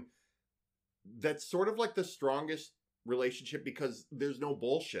Stanton, that's sort of like the strongest relationship because there's no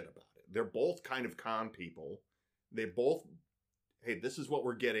bullshit about it. They're both kind of con people. They both, hey, this is what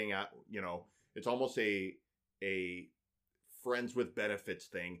we're getting at. You know, it's almost a friends with benefits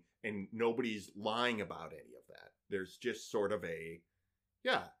thing, and nobody's lying about any of that. There's just sort of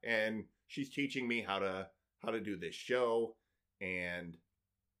and she's teaching me how to do this show, and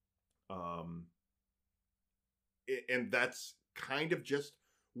that's kind of just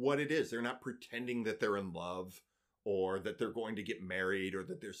what it is. They're not pretending that they're in love or that they're going to get married or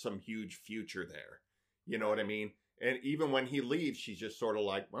that there's some huge future there. You know what I mean? And even when he leaves, she's just sort of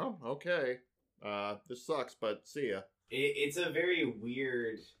like, well, okay, this sucks, but see ya. It's a very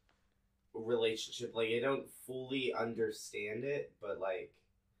weird relationship. Like, I don't fully understand it, but, like,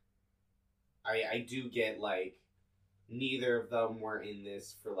 I do get, like, neither of them were in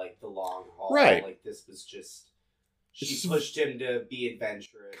this for, like, the long haul. Right. Like, this was just... She pushed him to be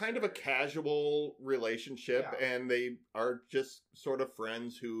adventurous. Kind of a casual relationship, Yeah. and they are just sort of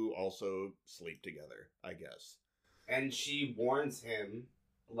friends who also sleep together, I guess. And she warns him,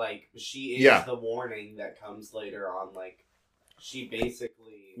 like, she is the warning that comes later on. Like, she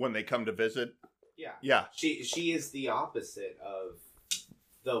basically... When they come to visit? Yeah. Yeah. She is the opposite of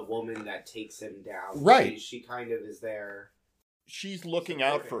the woman that takes him down. Right. She kind of is there. She's looking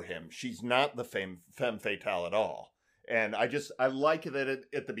out for him. She's not the femme fatale at all. And I like that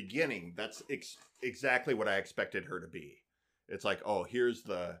at the beginning, that's exactly what I expected her to be. It's like, oh, here's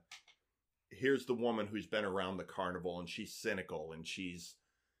the woman who's been around the carnival, and she's cynical, and she's,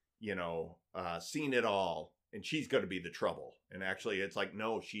 seen it all, and she's going to be the trouble. And actually, it's like,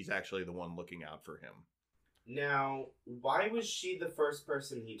 no, she's actually the one looking out for him. Now, why was she the first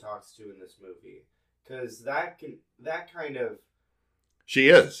person he talks to in this movie? Because that kind of... She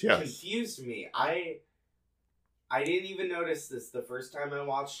is, yes. Confused me. I didn't even notice this the first time I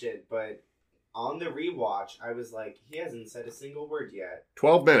watched it, but on the rewatch, I was like, he hasn't said a single word yet.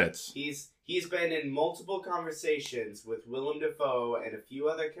 12 minutes. He's been in multiple conversations with Willem Dafoe and a few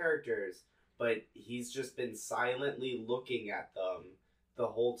other characters, but he's just been silently looking at them the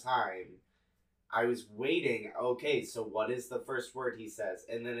whole time. I was waiting, okay, so what is the first word he says?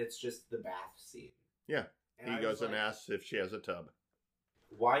 And then it's just the bath scene. Yeah. And he goes and asks if she has a tub.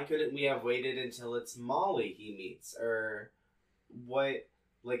 Why couldn't we have waited until it's Molly he meets? Or what?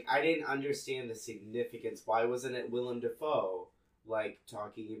 Like, I didn't understand the significance. Why wasn't it Willem Dafoe, like,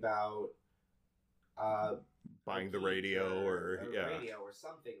 talking about buying the radio or radio or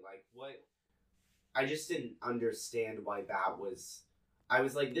something? Like, what? I just didn't understand why that was. I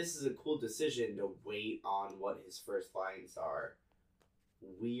was like, this is a cool decision to wait on what his first lines are.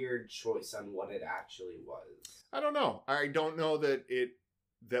 Weird choice on what it actually was. I don't know. I don't know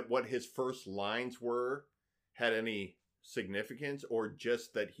that what his first lines were had any significance, or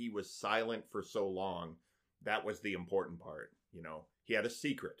just that he was silent for so long. That was the important part. He had a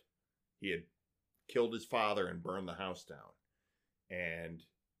secret. He had killed his father and burned the house down. And,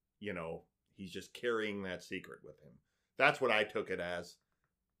 he's just carrying that secret with him. That's what I took it as.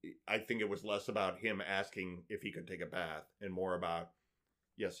 I think it was less about him asking if he could take a bath and more about,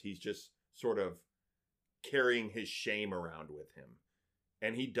 yes, he's just sort of carrying his shame around with him.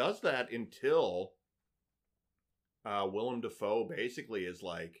 And he does that until Willem Dafoe basically is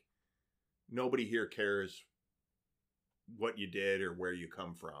like, nobody here cares what you did or where you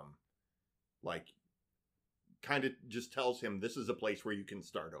come from. Like, kind of just tells him this is a place where you can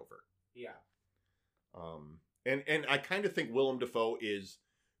start over. Yeah. And I kind of think Willem Dafoe is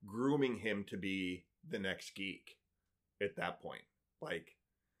grooming him to be the next geek at that point. Like,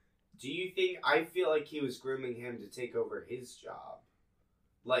 do you think... I feel like he was grooming him to take over his job.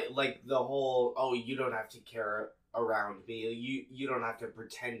 Like the whole, oh, you don't have to care around me. You don't have to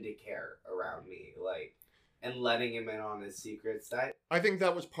pretend to care around me. Like, and letting him in on his secrets. That I think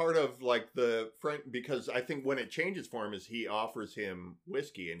that was part of like the friend, because I think when it changes for him is he offers him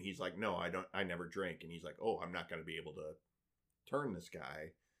whiskey and he's like, no, I never drink. And he's like, oh, I'm not going to be able to turn this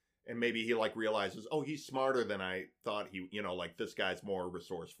guy. And maybe he like realizes, oh, he's smarter than I thought he, like this guy's more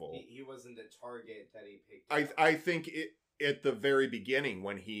resourceful. He wasn't the target that he picked. I think at the very beginning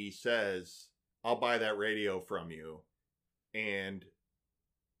when he says, I'll buy that radio from you and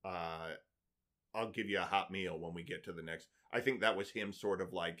I'll give you a hot meal when we get to the next. I think that was him sort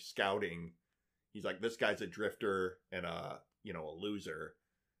of like scouting. He's like, this guy's a drifter and a loser.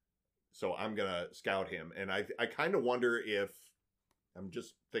 So I'm going to scout him. And I kind of wonder if, I'm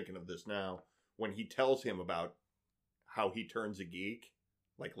just thinking of this now, when he tells him about how he turns a geek,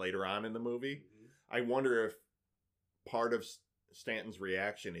 like later on in the movie, I wonder if part of Stanton's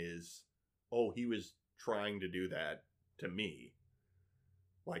reaction is, oh, he was trying to do that to me.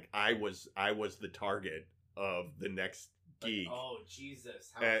 Like I was the target of the next geek. Like, oh,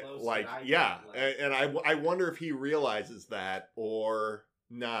 Jesus. How close like, did I yeah. get? And I wonder if he realizes that or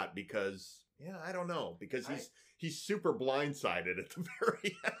not, because I don't know, because he's super blindsided at the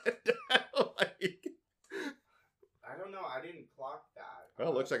very end. Like, I don't know. I didn't clock that.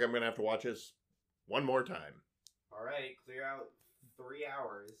 Well, it looks like I'm gonna have to watch this one more time. All right, clear out 3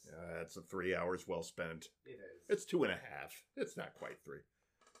 hours. That's 3 hours well spent. It is. It's 2.5. It's not quite 3.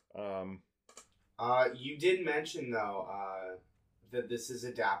 You did mention though that this is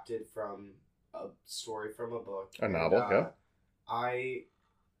adapted from a story from a book, a novel. Yeah.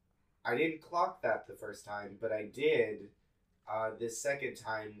 I didn't clock that the first time, but I did this second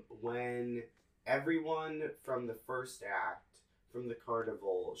time when everyone from the first act from the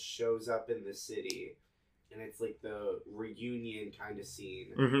carnival shows up in the city, and it's like the reunion kind of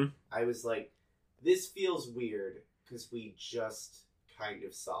scene. Mm-hmm. I was like, this feels weird because we just kind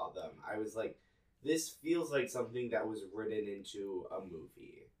of saw them. I was like, this feels like something that was written into a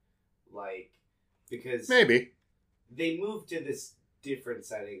movie. Like, because maybe they moved to this different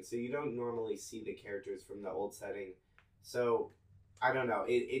setting, so you don't normally see the characters from the old setting. So, I don't know.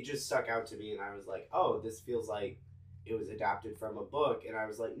 It just stuck out to me, and I was like, oh, this feels like it was adapted from a book. And I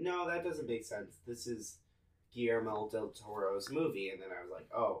was like, no, that doesn't make sense. This is Guillermo del Toro's movie. And then I was like,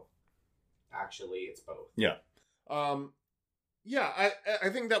 oh, actually, it's both. Yeah. Yeah, I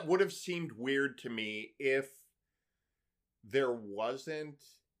think that would have seemed weird to me if there wasn't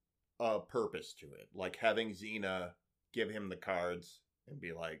a purpose to it. Like having Xena give him the cards and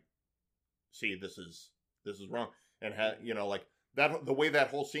be like, see, this is wrong. And like that, the way that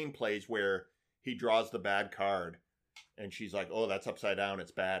whole scene plays where he draws the bad card and she's like, oh, that's upside down,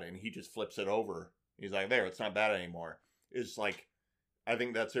 it's bad. And he just flips it over. He's like, there, it's not bad anymore. It's like, I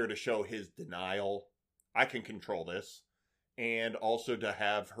think that's there to show his denial. I can control this. And also to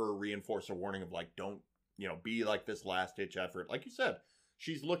have her reinforce a warning of like, don't, be like this last ditch effort. Like you said,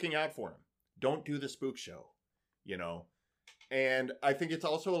 she's looking out for him. Don't do the spook show, And I think it's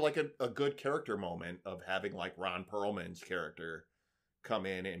also like a good character moment of having like Ron Perlman's character come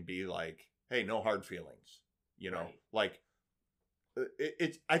in and be like, hey, no hard feelings, Right. Like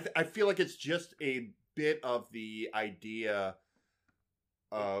I feel like it's just a bit of the idea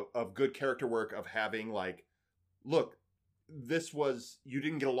of good character work of having like, look, you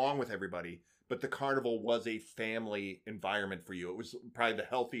didn't get along with everybody, but the carnival was a family environment for you. It was probably the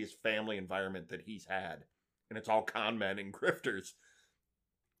healthiest family environment that he's had. And it's all con men and grifters.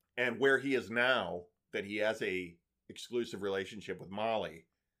 And where he is now, that he has a exclusive relationship with Molly,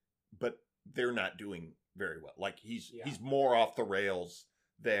 but they're not doing very well. Like he's more off the rails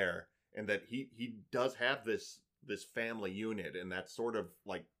there, and that he does have this family unit, and that sort of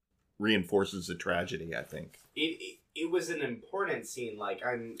like reinforces the tragedy, I think. It was an important scene. Like,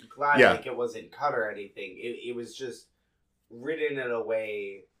 I'm glad like it wasn't cut or anything. It was just written in a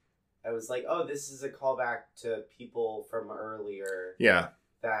way I was like, oh, this is a callback to people from earlier. Yeah.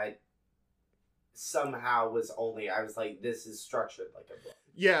 That somehow was only, I was like, this is structured like a book.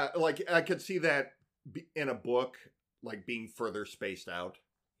 Yeah, like I could see that in a book, like being further spaced out.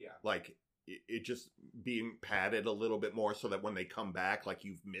 Yeah. Like it just being padded a little bit more so that when they come back, like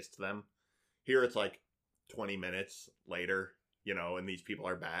you've missed them. Here it's like 20 minutes later, and these people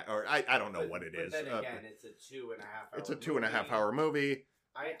are back. Or I don't know what it is. But then again, it's a 2.5 hour It's a 2.5 hour movie.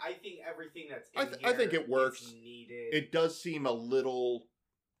 I think everything that's I think it works. Needed. It does seem a little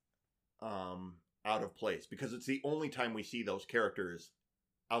out of place because it's the only time we see those characters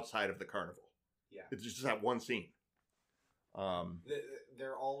outside of the carnival. Yeah. It's just that one scene.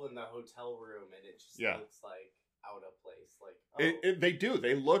 They're all in the hotel room and it just looks like out of place. Like, they do.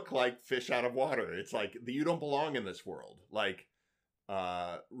 They look like fish out of water. It's like you don't belong in this world. Like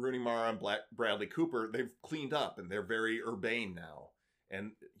Rooney Mara and Bradley Cooper, they've cleaned up and they're very urbane now.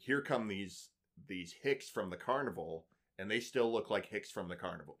 And here come these hicks from the carnival, and they still look like hicks from the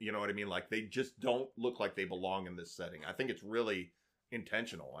carnival. You know what I mean? Like they just don't look like they belong in this setting. I think it's really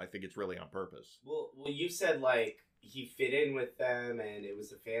intentional. I think it's really on purpose. Well, you said like he fit in with them and it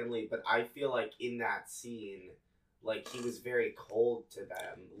was a family, but I feel like in that scene, like he was very cold to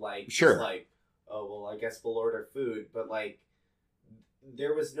them. Like Sure. just like, oh well, I guess we'll order food, but like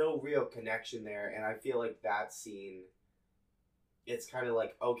there was no real connection there, and I feel like that scene, it's kind of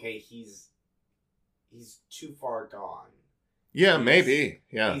like, okay, he's too far gone. Yeah, He's- maybe.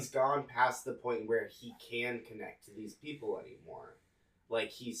 Yeah. He's gone past the point where he can connect to these people anymore. Like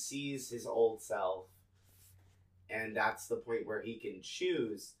he sees his old self, and that's the point where he can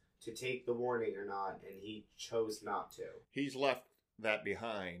choose to take the warning or not, and he chose not to. He's left that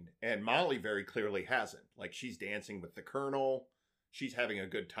behind, and Molly very clearly hasn't. Like, she's dancing with the Colonel. She's having a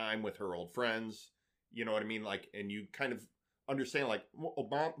good time with her old friends. You know what I mean? Like, and you kind of understand, like,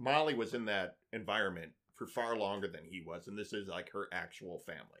 Molly was in that environment for far longer than he was, and this is like her actual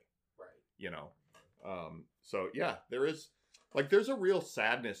family. Right. You know, so yeah, there's a real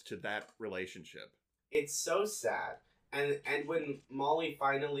sadness to that relationship. It's so sad. And when Molly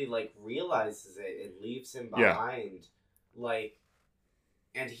finally like realizes it and leaves him Yeah. behind, like,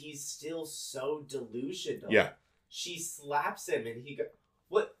 and he's still so delusional. Yeah. She slaps him and he go,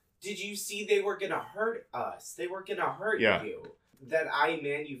 "What did you see? They were gonna hurt us. They were gonna hurt Yeah. you. That I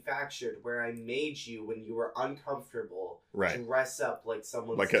manufactured, where I made you when you were uncomfortable, Right. dress up like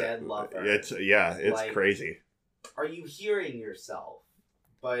someone's Like dead lover. it's Like- crazy. Are you hearing yourself?"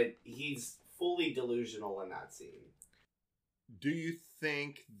 But he's fully delusional in that scene. Do you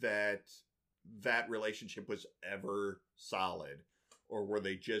think that relationship was ever solid, or were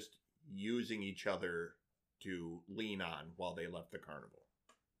they just using each other to lean on while they left the carnival?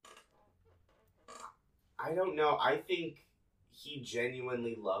 I don't know. I think he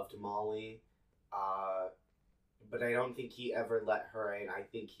genuinely loved Molly, but I don't think he ever let her in. I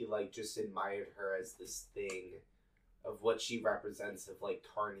think he like just admired her as this thing of what she represents, of like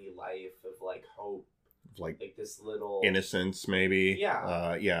carny life, of like hope, Like like this little innocence, maybe.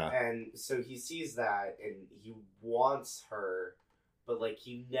 Yeah. Yeah. And so he sees that and he wants her, but like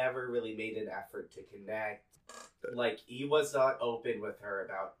he never really made an effort to connect. Like he was not open with her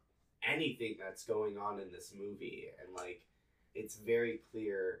about anything that's going on in this movie, and like it's very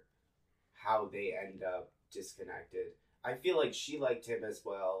clear how they end up disconnected. I feel like she liked him as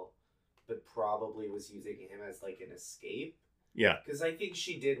well, but probably was using him as like an escape. Yeah. Because I think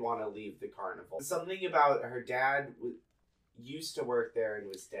she did want to leave the carnival. Something about her dad used to work there and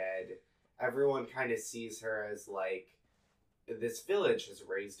was dead. Everyone kind of sees her as like, this village has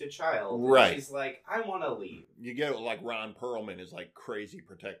raised a child. Right. And she's like, I want to leave. You get like Ron Perlman is like crazy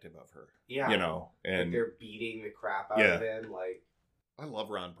protective of her. Yeah. You know, Like and they're beating the crap out Yeah. of him. Like, I love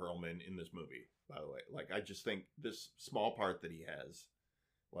Ron Perlman in this movie, by the way. Like, I just think this small part that he has,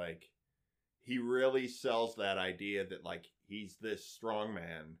 like, he really sells that idea that, like, he's this strong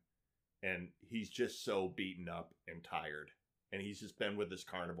man and he's just so beaten up and tired. And he's just been with this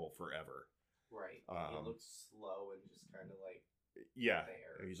carnival forever. right. Um, He looks slow and just kind of like Yeah.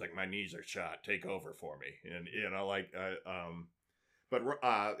 there. And he's like, my knees are shot. Take over for me. And, you know, like,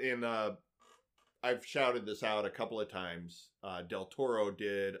 I've shouted this out a couple of times. Del Toro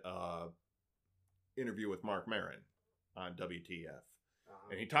did interview with Mark Maron on WTF.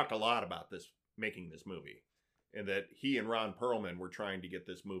 And he talked a lot about this, making this movie. And that he and Ron Perlman were trying to get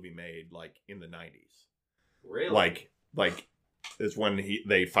this movie made, like, in the 90s. Really? Like is when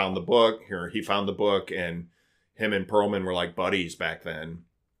they found the book. He found the book, and him and Perlman were like buddies back then.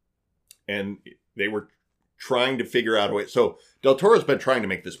 And they were trying to figure out a way. So Del Toro's been trying to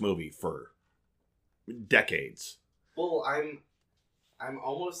make this movie for decades. Well, I'm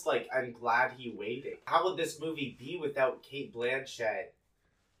almost like, I'm glad he waited. How would this movie be without Cate Blanchett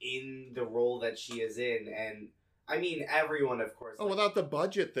in the role that she is in? And I mean, everyone, of course. Oh, like, without the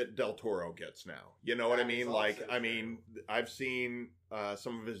budget that Del Toro gets now. You know what I That is mean? also Like, true. I mean, I've seen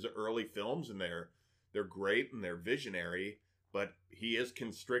some of his early films, and they're great and they're visionary, but he is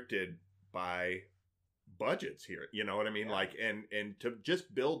constricted by budgets here. You know what I mean? Yeah. Like, and to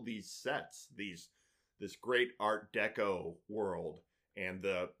just build these sets, this great Art Deco world and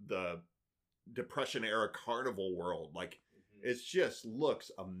the Depression era carnival world, like, mhm. it just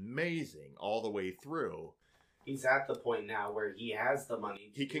looks amazing all the way through. He's at the point now where he has the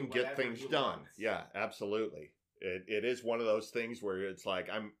money. He can get things done. Yeah, absolutely. It is one of those things where it's like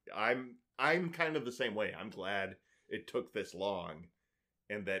I'm kind of the same way. I'm glad it took this long,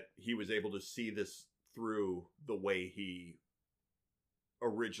 and that he was able to see this through the way he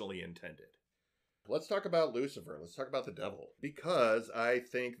originally intended. Let's talk about Lucifer. Let's talk about the devil, because I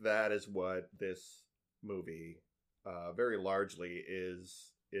think that is what this movie very largely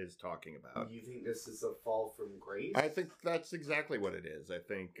is is talking about. You think this is a fall from grace? I think that's exactly what it is. I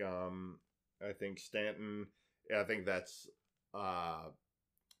think Stanton. I think that's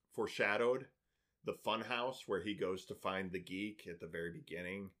foreshadowed. The funhouse where he goes to find the geek at the very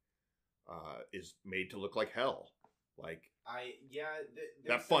beginning is made to look like hell. Like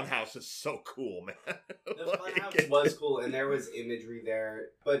that funhouse is so cool, man. The funhouse was cool, and there was imagery there,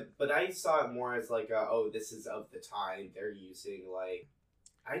 but I saw it more as like this is of the time they're using. Like,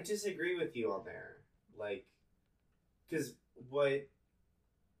 I disagree with you on there, like, because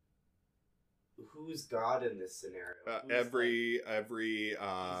who's God in this scenario?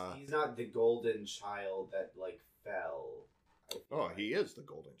 He's not the golden child that like fell. He is the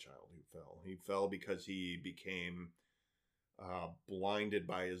golden child who fell. He fell because he became blinded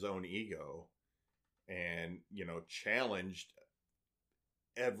by his own ego, and challenged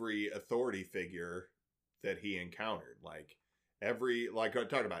every authority figure that he encountered. Like I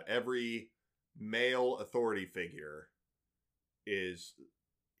talked about, every male authority figure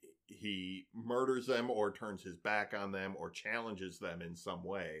he murders them or turns his back on them or challenges them in some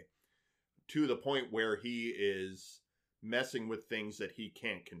way, to the point where he is messing with things that he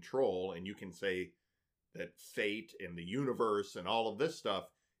can't control. And you can say that fate and the universe and all of this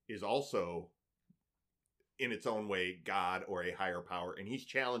stuff is also, in its own way, God or a higher power. And he's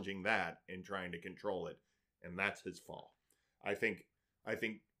challenging that and trying to control it. And that's his fall. I think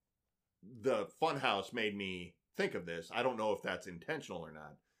the funhouse made me think of this. I don't know if that's intentional or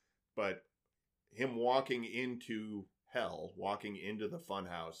not, but him walking into hell, walking into the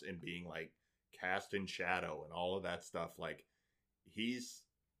funhouse and being like cast in shadow and all of that stuff, like he's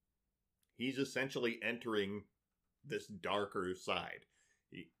essentially entering this darker side.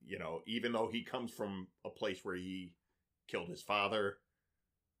 Even though he comes from a place where he killed his father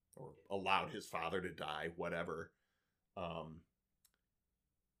or allowed his father to die, whatever.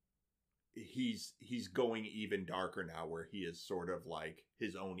 He's going even darker now, where he is sort of like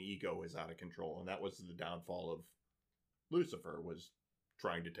his own ego is out of control. And that was the downfall of Lucifer, was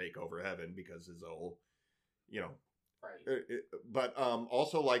trying to take over heaven because his whole, right. But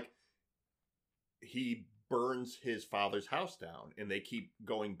also, like, he burns his father's house down, and they keep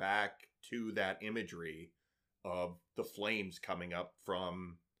going back to that imagery of the flames coming up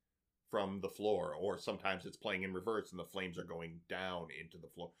from the floor, or sometimes it's playing in reverse and the flames are going down into the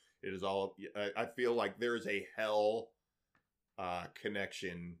floor. It is all, I feel like there is a hell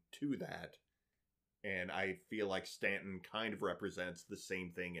connection to that, and I feel like Stanton kind of represents the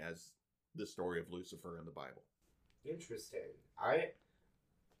same thing as the story of Lucifer in the Bible. Interesting. I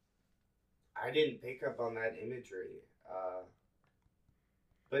didn't pick up on that imagery,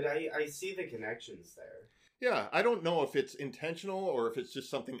 but I see the connections there. Yeah, I don't know if it's intentional or if it's just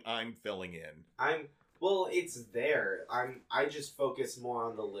something I'm filling in. Well, it's there. I just focus more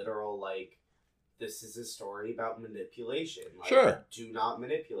on the literal, like, this is a story about manipulation. Like, sure. Do not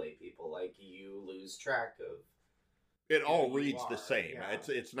manipulate people. Like, you lose track of. It all reads the same. Yeah.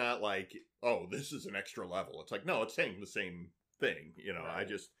 It's not like, oh, this is an extra level. It's like, no, it's saying the same thing. Right.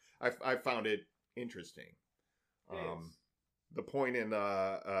 I found it interesting. The point in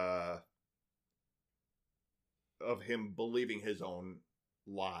of him believing his own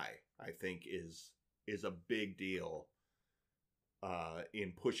lie, I think, is a big deal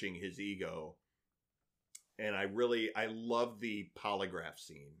in pushing his ego. And I love the polygraph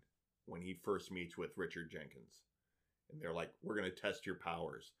scene when he first meets with Richard Jenkins. And they're like, we're going to test your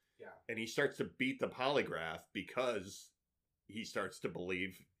powers. Yeah. And he starts to beat the polygraph because he starts to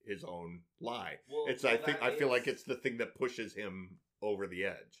believe his own lie. I feel like it's the thing that pushes him over the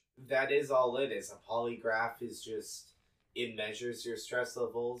edge. That is all it is. A polygraph is just, it measures your stress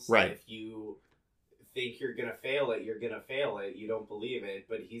levels. Right. If you think you're gonna fail it, you're gonna fail it. You don't believe it,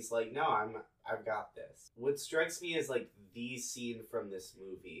 but he's like, no, I've got this. What strikes me as like the scene from this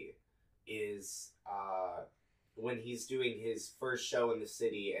movie is when he's doing his first show in the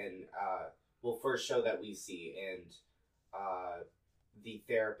city, and first show that we see, and the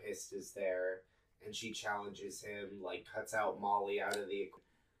therapist is there, and she challenges him, like cuts out Molly out of the.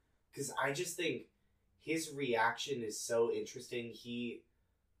 Because I just think his reaction is so interesting. He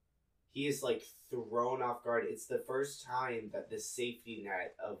is like thrown off guard. It's the first time that this safety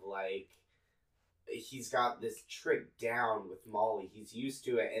net of like, he's got this trick down with Molly. He's used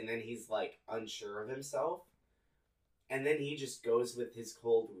to it, and then he's like unsure of himself. And then he just goes with his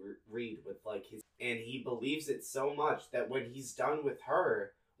cold read with like his, and he believes it so much that when he's done with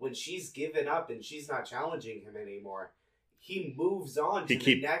her, when she's given up and she's not challenging him anymore, he moves on to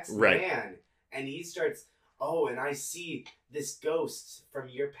the next man, and he starts, oh, and I see this ghost from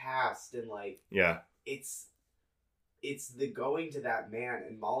your past, and like, yeah, it's it's the going to that man,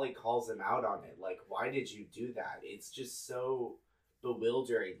 and Molly calls him out on it. Like, why did you do that? It's just so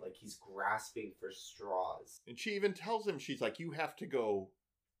bewildering. Like, he's grasping for straws. And she even tells him, she's like, you have to go.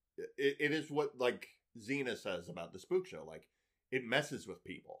 It is what, like, Xena says about the spook show. Like, it messes with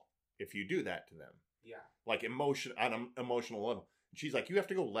people if you do that to them. Yeah. Like, on an emotional level. And she's like, you have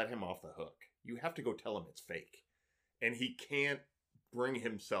to go let him off the hook. You have to go tell him it's fake. And he can't bring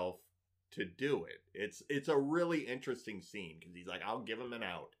himself to do it. It's a really interesting scene because he's like, I'll give him an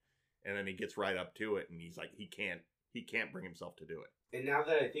out. And then he gets right up to it, and he's like, he can't bring himself to do it. And now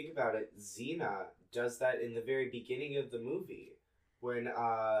that I think about it, Xena does that in the very beginning of the movie. When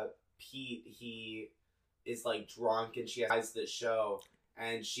Pete, he is like drunk and she has the show,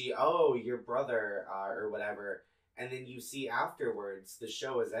 and she, oh, your brother, or whatever. And then you see afterwards, the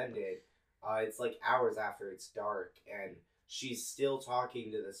show has ended. It's like hours after it's dark, and she's still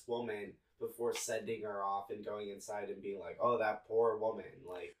talking to this woman before sending her off and going inside and being like, oh, that poor woman.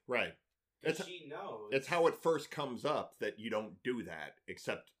 Like, right. She knows. It's how it first comes up that you don't do that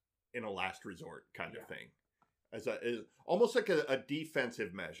except in a last resort kind of thing. As almost like a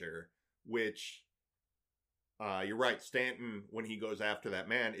defensive measure, which you're right. Stanton, when he goes after that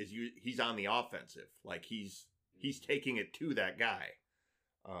man, he's on the offensive. Like he's taking it to that guy.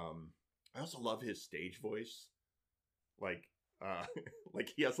 I also love his stage voice. Like like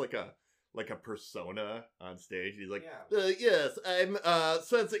he has like a persona on stage. He's like, yes, I'm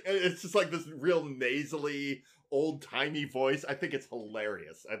sensing. It's just like this real nasally, old-timey voice. I think it's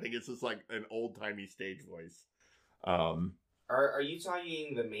hilarious. I think it's just like an old-timey stage voice. Are you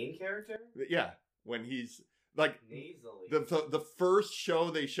talking the main character? Yeah, when he's like nasally. The first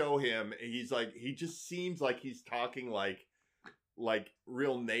show they show him, he's like, he just seems like he's talking like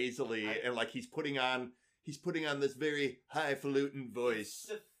real nasally, and like he's putting on this very highfalutin voice.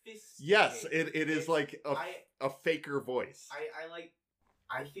 Yes, it is like a faker voice.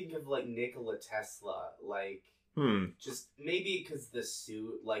 I think of like Nikola Tesla, like just maybe because the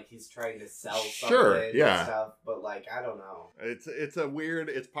suit, like he's trying to sell something and stuff, but like I don't know. It's a weird.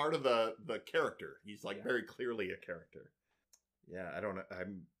 It's part of the character. He's like very clearly a character. Yeah, I don't know.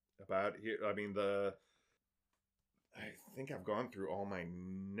 I'm about here. I mean I think I've gone through all my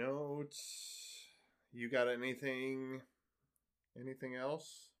notes. You got anything? Anything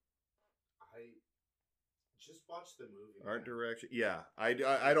else? I just watched the movie. Art direction. Yeah, I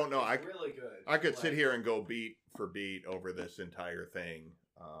don't know. It's really good. I could sit here and go beat for beat over this entire thing,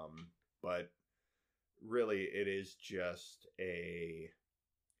 but really, it is just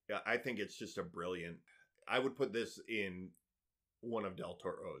I think it's just a brilliant. I would put this in one of Del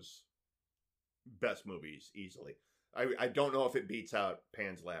Toro's best movies easily. I don't know if it beats out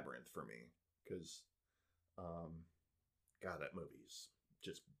Pan's Labyrinth for me because, God, that movie's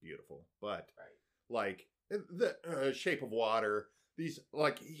just beautiful. But like the Shape of Water, these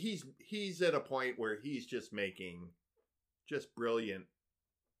like he's at a point where he's just making just brilliant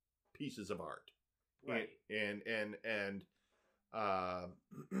pieces of art, right? And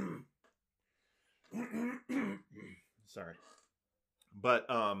sorry, but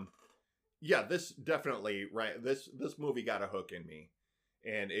yeah, this definitely this movie got a hook in me,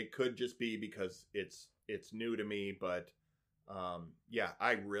 and it could just be because it's new to me, but yeah,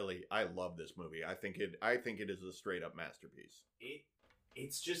 I love this movie. I think it is a straight up masterpiece.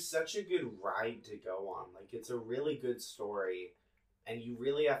 It's just such a good ride to go on. Like it's a really good story, and you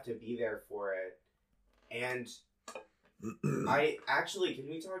really have to be there for it. And can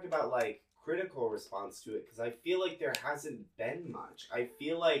we talk about like critical response to it? Because I feel like there hasn't been much. I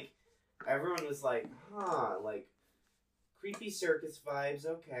feel like everyone was like, like creepy circus vibes.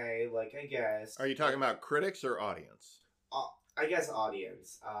 Okay, like I guess. Are you talking about critics or audience? I guess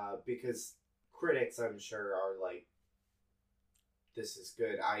audience, because critics, I'm sure, are like, this is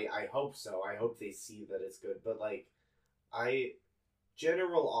good. I hope so. I hope they see that it's good. But like,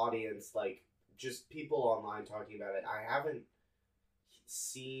 general audience, like just people online talking about it, I haven't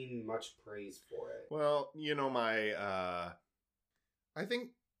seen much praise for it. Well, you know, I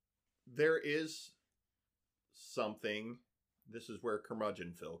think there is something. This is where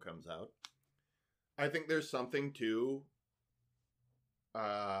Curmudgeon Phil comes out. I think there's something to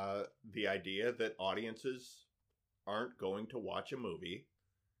the idea that audiences aren't going to watch a movie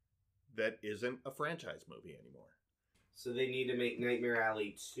that isn't a franchise movie anymore. So they need to make Nightmare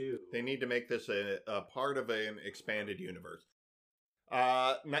Alley 2. They need to make this a part of an expanded universe.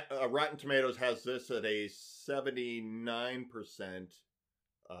 Rotten Tomatoes has this at a 79%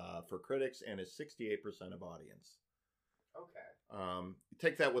 for critics and a 68% of audience. Okay.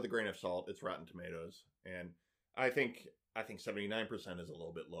 Take that with a grain of salt. It's Rotten Tomatoes, and I think 79% is a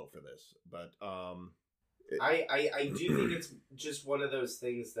little bit low for this, but I do think it's just one of those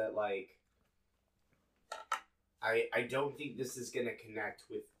things that, like, I don't think this is going to connect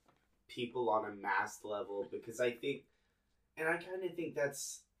with people on a mass level, because I think, and I kind of think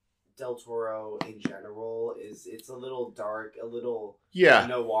that's Del Toro in general, is it's a little dark, a little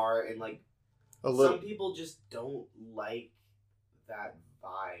noir, and like some people just don't like that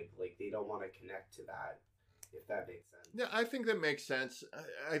vibe. Like, they don't want to connect to that, if that makes sense. Yeah, I think that makes sense.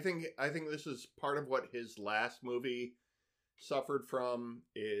 I think this is part of what his last movie suffered from,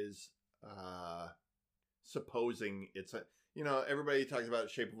 is supposing it's a, everybody talks about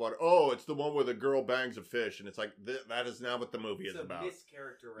Shape of Water. Oh, it's the one where the girl bangs a fish, and it's like that is not what the movie is about.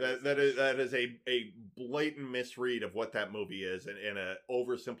 Mischaracterization. That is a blatant misread of what that movie is, and a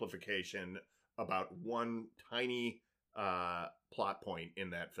oversimplification about one tiny plot point in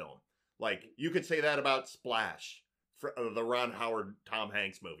that film. Like, you could say that about Splash, the Ron Howard Tom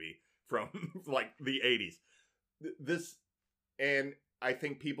Hanks movie from like the 80s. This, and I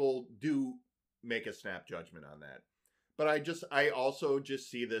think people do make a snap judgment on that. But I also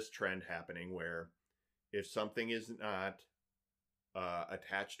just see this trend happening where if something is not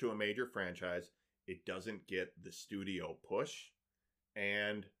attached to a major franchise, it doesn't get the studio push,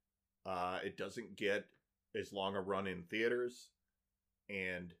 and it doesn't get as long a run in theaters,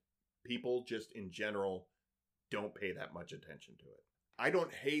 and people just in general don't pay that much attention to it. I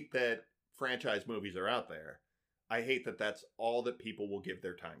don't hate that franchise movies are out there. I hate that that's all that people will give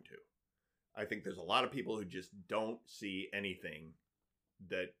their time to. I think there's a lot of people who just don't see anything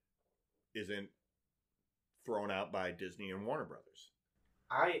that isn't thrown out by Disney and Warner Brothers.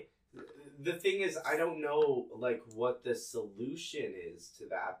 The thing is, I don't know, like, what the solution is to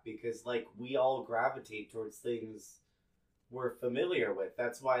that, because, like, we all gravitate towards things we're familiar with.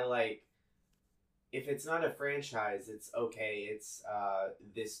 That's why, like, if it's not a franchise, it's okay, it's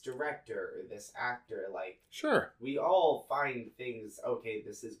this director or this actor, like, sure, we all find things, okay,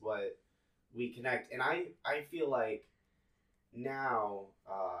 this is what we connect. And I feel like now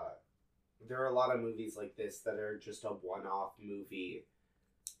there are a lot of movies like this that are just a one-off movie,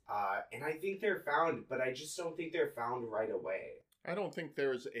 and I think they're found, but I just don't think they're found right away. I don't think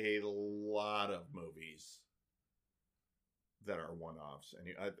there's a lot of movies that are one-offs, and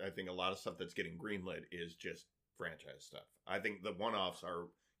I think a lot of stuff that's getting greenlit is just franchise stuff. I think the one-offs are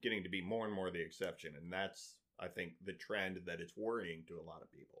getting to be more and more the exception, and that's, I think, the trend that it's worrying to a lot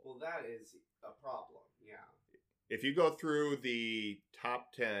of people. Well, that is a problem, yeah. If you go through the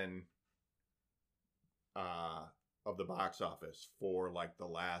top 10 of the box office for, like, the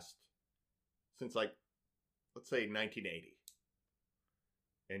last, since, like, let's say 1980,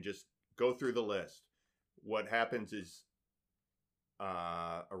 and just go through the list, what happens is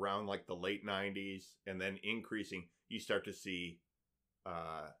around, like, the late 90s, and then increasing, you start to see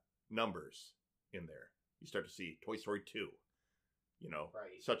numbers in there. You start to see Toy Story 2, right,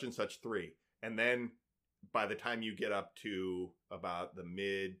 such and such 3. And then by the time you get up to about the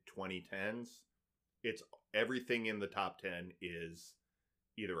mid 2010s, it's everything in the top 10 is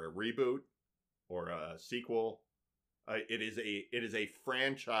either a reboot or a sequel. It is a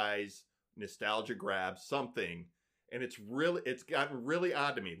franchise nostalgia grab, something. And it's gotten really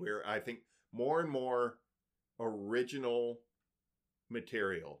odd to me, where I think more and more original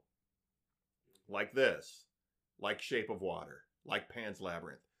material like this, like Shape of Water, like Pan's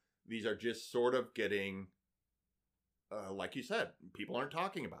Labyrinth, these are just sort of getting, like you said, people aren't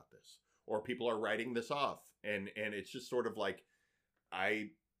talking about this, or people are writing this off, and it's just sort of like,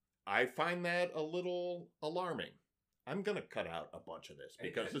 I find that a little alarming. I'm gonna cut out a bunch of this,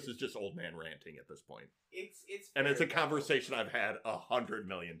 because this is just old man ranting at this point. It's a conversation I've had 100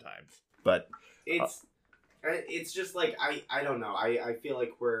 million times. But it's just like, I don't know. I feel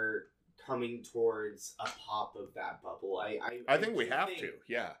like we're coming towards a pop of that bubble. I think we have to,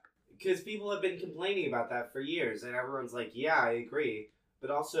 yeah. Because people have been complaining about that for years, and everyone's like, yeah, I agree.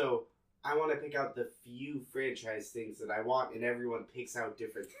 But also, I want to pick out the few franchise things that I want, and everyone picks out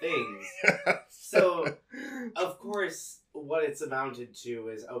different things. So, of course, what it's amounted to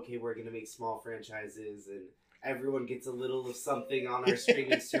is, okay, we're going to make small franchises, and everyone gets a little of something on our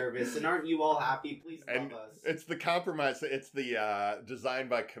streaming service, and aren't you all happy? Please love us. It's the compromise. It's the design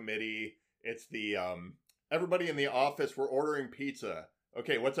by committee. It's the everybody in the office, we're ordering pizza.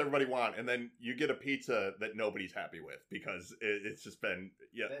 Okay, what's everybody want? And then you get a pizza that nobody's happy with, because it's just been,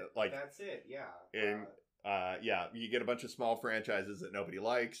 that's it, yeah. And you get a bunch of small franchises that nobody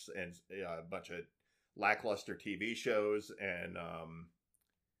likes, and a bunch of lackluster TV shows, and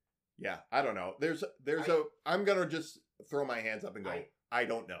I don't know. I'm gonna just throw my hands up and go, I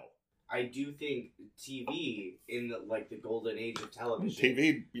don't know. I do think TV in the golden age of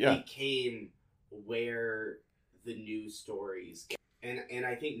television became where the new stories go. And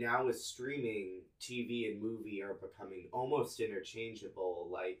I think now with streaming, TV and movie are becoming almost interchangeable.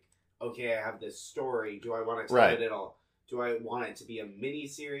 Like, okay, I have this story. Do I want to tell it at all? Do I want it to be a mini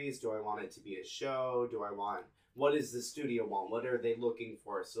series? Do I want it to be a show? What does the studio want? What are they looking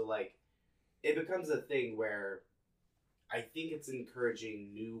for? So, like, it becomes a thing where I think it's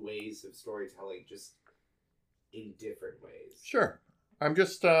encouraging new ways of storytelling just in different ways. Sure. I'm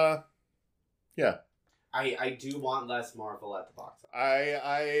just, yeah. I do want less Marvel at the box office.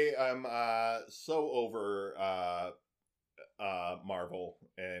 I am so over Marvel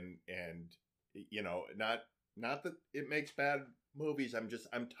and you know, not that it makes bad movies.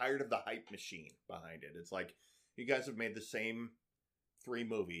 I'm tired of the hype machine behind it. It's like you guys have made the same 3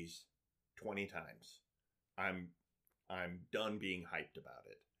 movies 20 times. I'm done being hyped about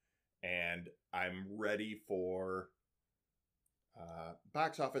it. And I'm ready for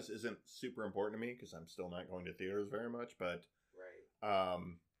box office isn't super important to me because I'm still not going to theaters very much, but right.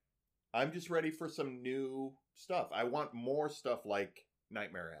 I'm just ready for some new stuff. I want more stuff like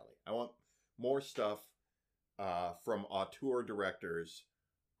Nightmare Alley. I want more stuff from auteur directors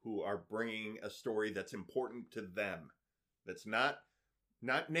who are bringing a story that's important to them. That's not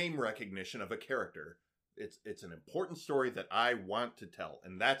name recognition of a character. It's an important story that I want to tell,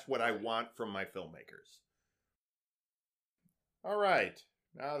 and that's what I want from my filmmakers. All right,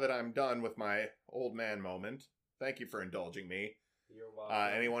 now that I'm done with my old man moment, thank you for indulging me. You're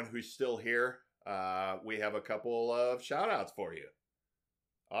welcome. Anyone who's still here, we have a couple of shout-outs for you.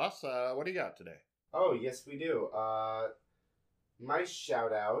 Us, what do you got today? Oh, yes, we do. My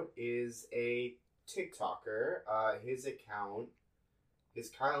shout-out is a TikToker. His account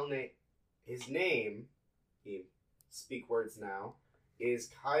is his name, speak words now, is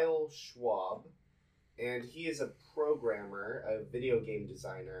Kyle Schwab. And he is a programmer, a video game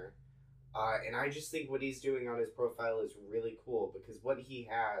designer. And I just think what he's doing on his profile is really cool because what he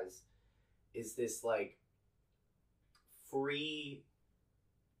has is this, like, free,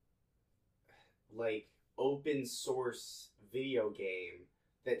 like, open source video game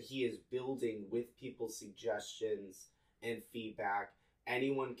that he is building with people's suggestions and feedback.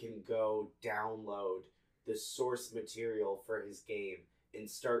 Anyone can go download the source material for his game and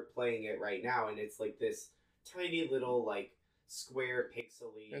start playing it right now, and it's like this tiny little, like, square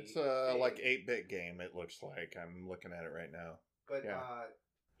pixely. It's like 8-bit game. It looks like I'm looking at it right now. But yeah.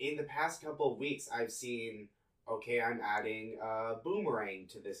 In the past couple of weeks, I've seen. Okay, I'm adding boomerang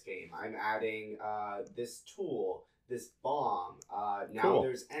to this game. I'm adding this tool, this bomb. Now cool.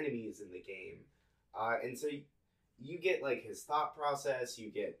 There's enemies in the game, and so you get, like, his thought process.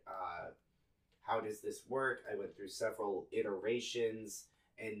 You get. How does this work? I went through several iterations,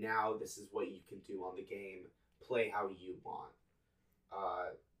 and now this is what you can do on the game. Play how you want.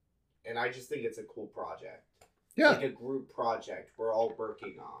 And I just think it's a cool project. Yeah. It's like a group project we're all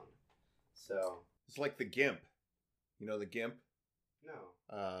working on. So. It's like the GIMP. You know the GIMP? No.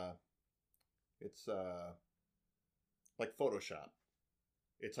 It's like Photoshop.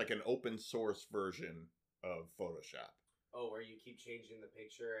 It's like an open source version of Photoshop. Oh, where you keep changing the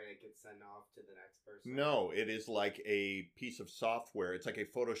picture and it gets sent off to the next person? No, it is like a piece of software. It's like a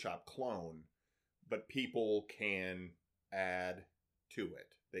Photoshop clone, but people can add to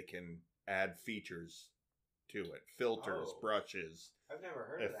it. They can add features to it. Filters, brushes. I've never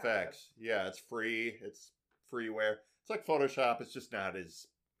heard of that. Effects. Yeah, it's free. It's freeware. It's like Photoshop. It's just not as...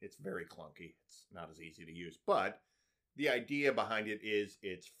 It's very clunky. It's not as easy to use. But the idea behind it is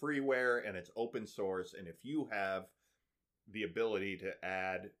it's freeware and it's open source. And if you have the ability to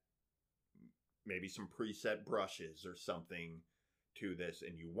add maybe some preset brushes or something to this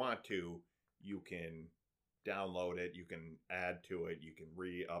and you want to, you can download it, you can add to it, you can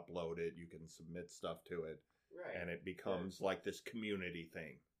re-upload it, you can submit stuff to it. Right. And it becomes like this community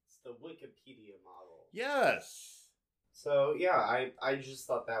thing. It's the Wikipedia model. Yes! So, yeah, I just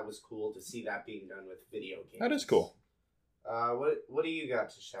thought that was cool to see that being done with video games. That is cool. What do you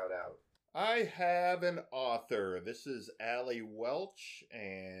got to shout out? I have an author. This is Allie Welch,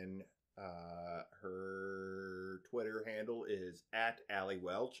 and her Twitter handle is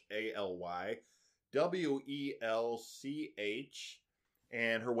 @AllieWelch, ALYWELCH,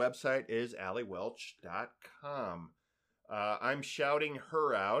 and her website is alliewelch.com. I'm shouting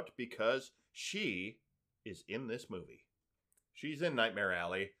her out because she is in this movie. She's in Nightmare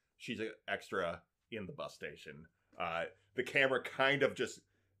Alley. She's an extra in the bus station. The camera kind of just...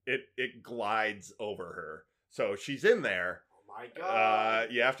 It glides over her. So she's in there. Oh my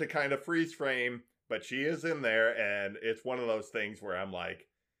god. You have to kind of freeze frame, but she is in there, and it's one of those things where I'm like,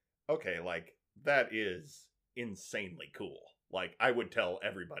 okay, like, that is insanely cool. Like, I would tell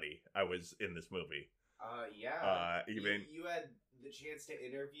everybody I was in this movie. Yeah. Even you had the chance to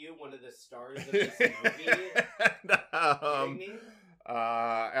interview one of the stars of this movie. Kidding me?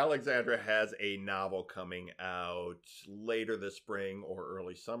 Alexandra has a novel coming out later this spring or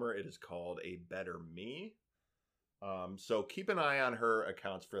early summer. It is called A Better Me. So keep an eye on her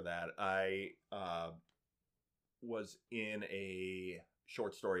accounts for that. I was in a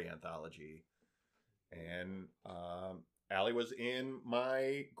short story anthology, and Allie was in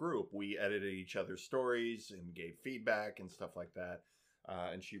my group. We edited each other's stories and gave feedback and stuff like that.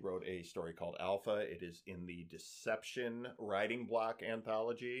 And she wrote a story called Alpha. It is in the Deception Writing Block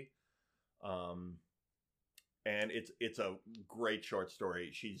anthology. And it's a great short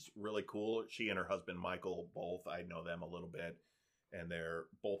story. She's really cool. She and her husband, Michael, both, I know them a little bit. And they're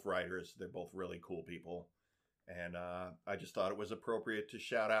both writers. They're both really cool people. And I just thought it was appropriate to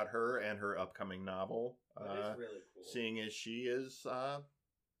shout out her and her upcoming novel. That is really cool. Seeing as she is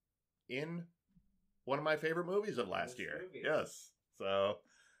in one of my favorite movies of last year. Yes. So,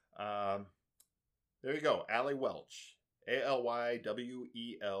 there you go. Allie Welch. ALYWELCH.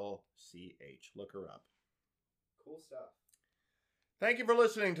 Look her up. Cool stuff. Thank you for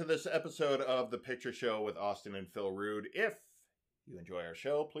listening to this episode of The Picture Show with Austin and Phil Rude. If you enjoy our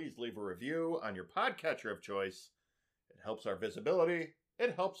show, please leave a review on your podcatcher of choice. It helps our visibility.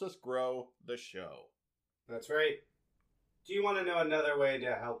 It helps us grow the show. That's right. Do you want to know another way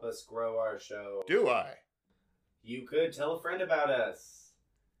to help us grow our show? Do I? You could tell a friend about us.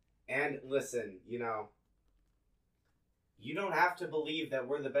 And listen, you don't have to believe that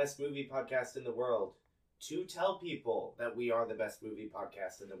we're the best movie podcast in the world to tell people that we are the best movie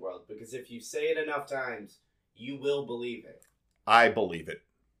podcast in the world. Because if you say it enough times, you will believe it. I believe it.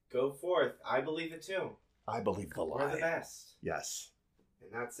 Go forth. I believe it too. I believe the lie. We're the best. Yes.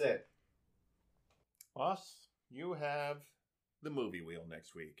 And that's it. Boss, you have the movie wheel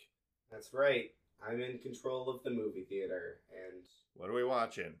next week. That's right. I'm in control of the movie theater, and what are we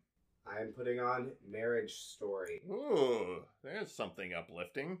watching? I'm putting on Marriage Story. Ooh, there's something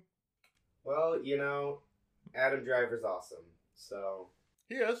uplifting. Well, Adam Driver's awesome, so...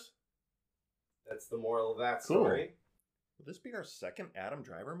 He is. That's the moral of that Cool. story. Will this be our second Adam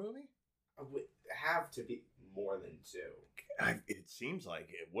Driver movie? It would have to be more than two. It seems like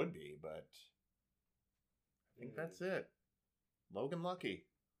it would be, but I think that's it. Logan Lucky.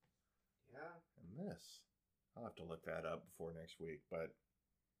 Yeah. And this. I'll have to look that up before next week, but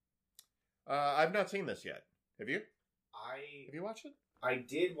I've not seen this yet. Have you? Have you watched it? I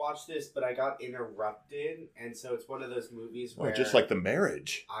did watch this, but I got interrupted, and so it's one of those movies where... Oh, just like The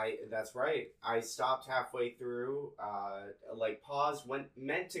Marriage. That's right. I stopped halfway through, paused,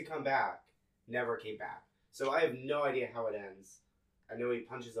 meant to come back, never came back. So I have no idea how it ends. I know he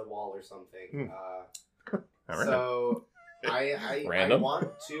punches a wall or something. All right. So I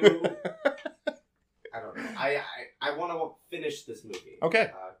want to... I don't know. I want to finish this movie. Okay.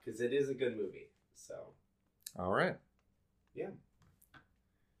 Because it is a good movie. So. All right. Yeah.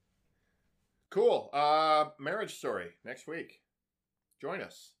 Cool. Marriage Story next week. Join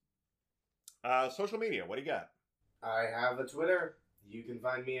us. Social media. What do you got? I have a Twitter. You can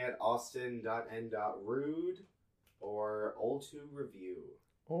find me at austin.n.rude or Old Who Review.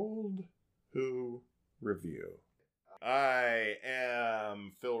 Old Who Review. I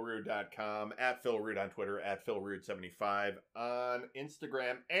am philrude.com, at philrude on Twitter, at philrude75 on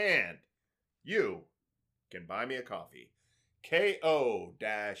Instagram, and you can buy me a coffee.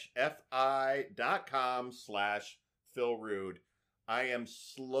 ko-fi.com/philrude. I am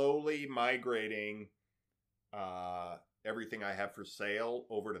slowly migrating everything I have for sale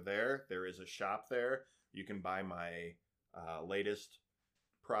over to there. There is a shop there. You can buy my latest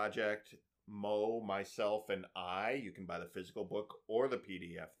project, Mo, Myself, and I. You can buy the physical book or the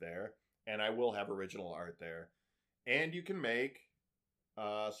PDF there. And I will have original art there. And you can make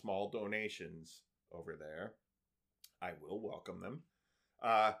small donations over there. I will welcome them.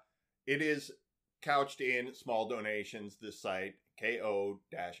 It is couched in small donations, this site,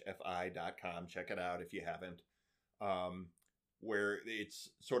 ko-fi.com. Check it out if you haven't. Where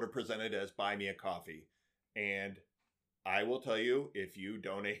it's sort of presented as buy me a coffee. And I will tell you, if you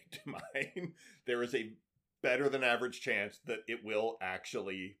donate to mine, there is a better than average chance that it will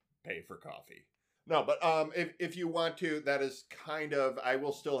actually pay for coffee. No, but if you want to, that is kind of, I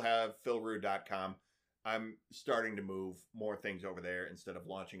will still have philrude.com. I'm starting to move more things over there instead of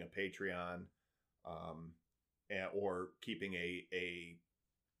launching a Patreon or keeping a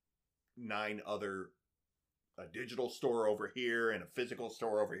 9 other a digital store over here and a physical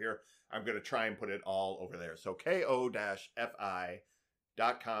store over here. I'm going to try and put it all over there. So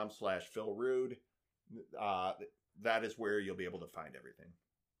ko-fi.com/philrude. that is where you'll be able to find everything.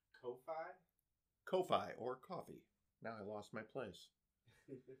 Ko-Fi? Ko-Fi or coffee. Now I lost my place.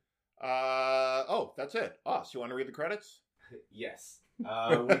 That's it. Us, you want to read the credits? Yes.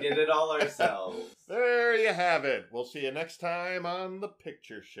 We did it all ourselves. There you have it. We'll see you next time on The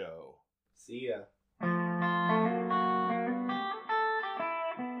Picture Show. See ya.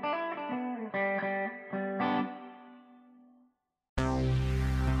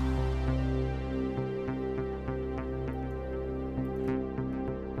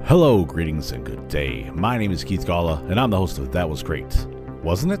 Hello, greetings, and good day. My name is Keith Galla, and I'm the host of That Was Great,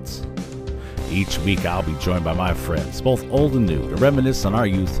 wasn't it? Each week I'll be joined by my friends, both old and new, to reminisce on our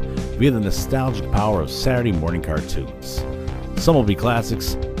youth via the nostalgic power of Saturday morning cartoons. Some will be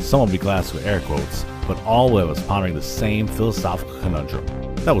classics, some will be classics with air quotes, but all will have us pondering the same philosophical conundrum.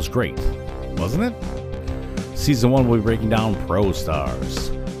 That was great, wasn't it? Season 1 will be breaking down Pro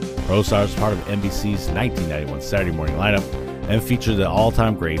Stars. Pro Stars is part of NBC's 1991 Saturday morning lineup, and feature the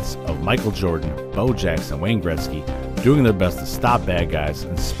all-time greats of Michael Jordan, Bo Jackson, and Wayne Gretzky doing their best to stop bad guys,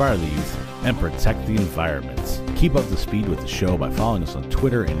 inspire the youth, and protect the environment. Keep up to speed with the show by following us on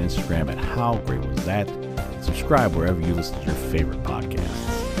Twitter and Instagram at How Great Was That? Subscribe wherever you listen to your favorite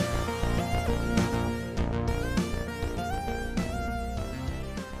podcasts.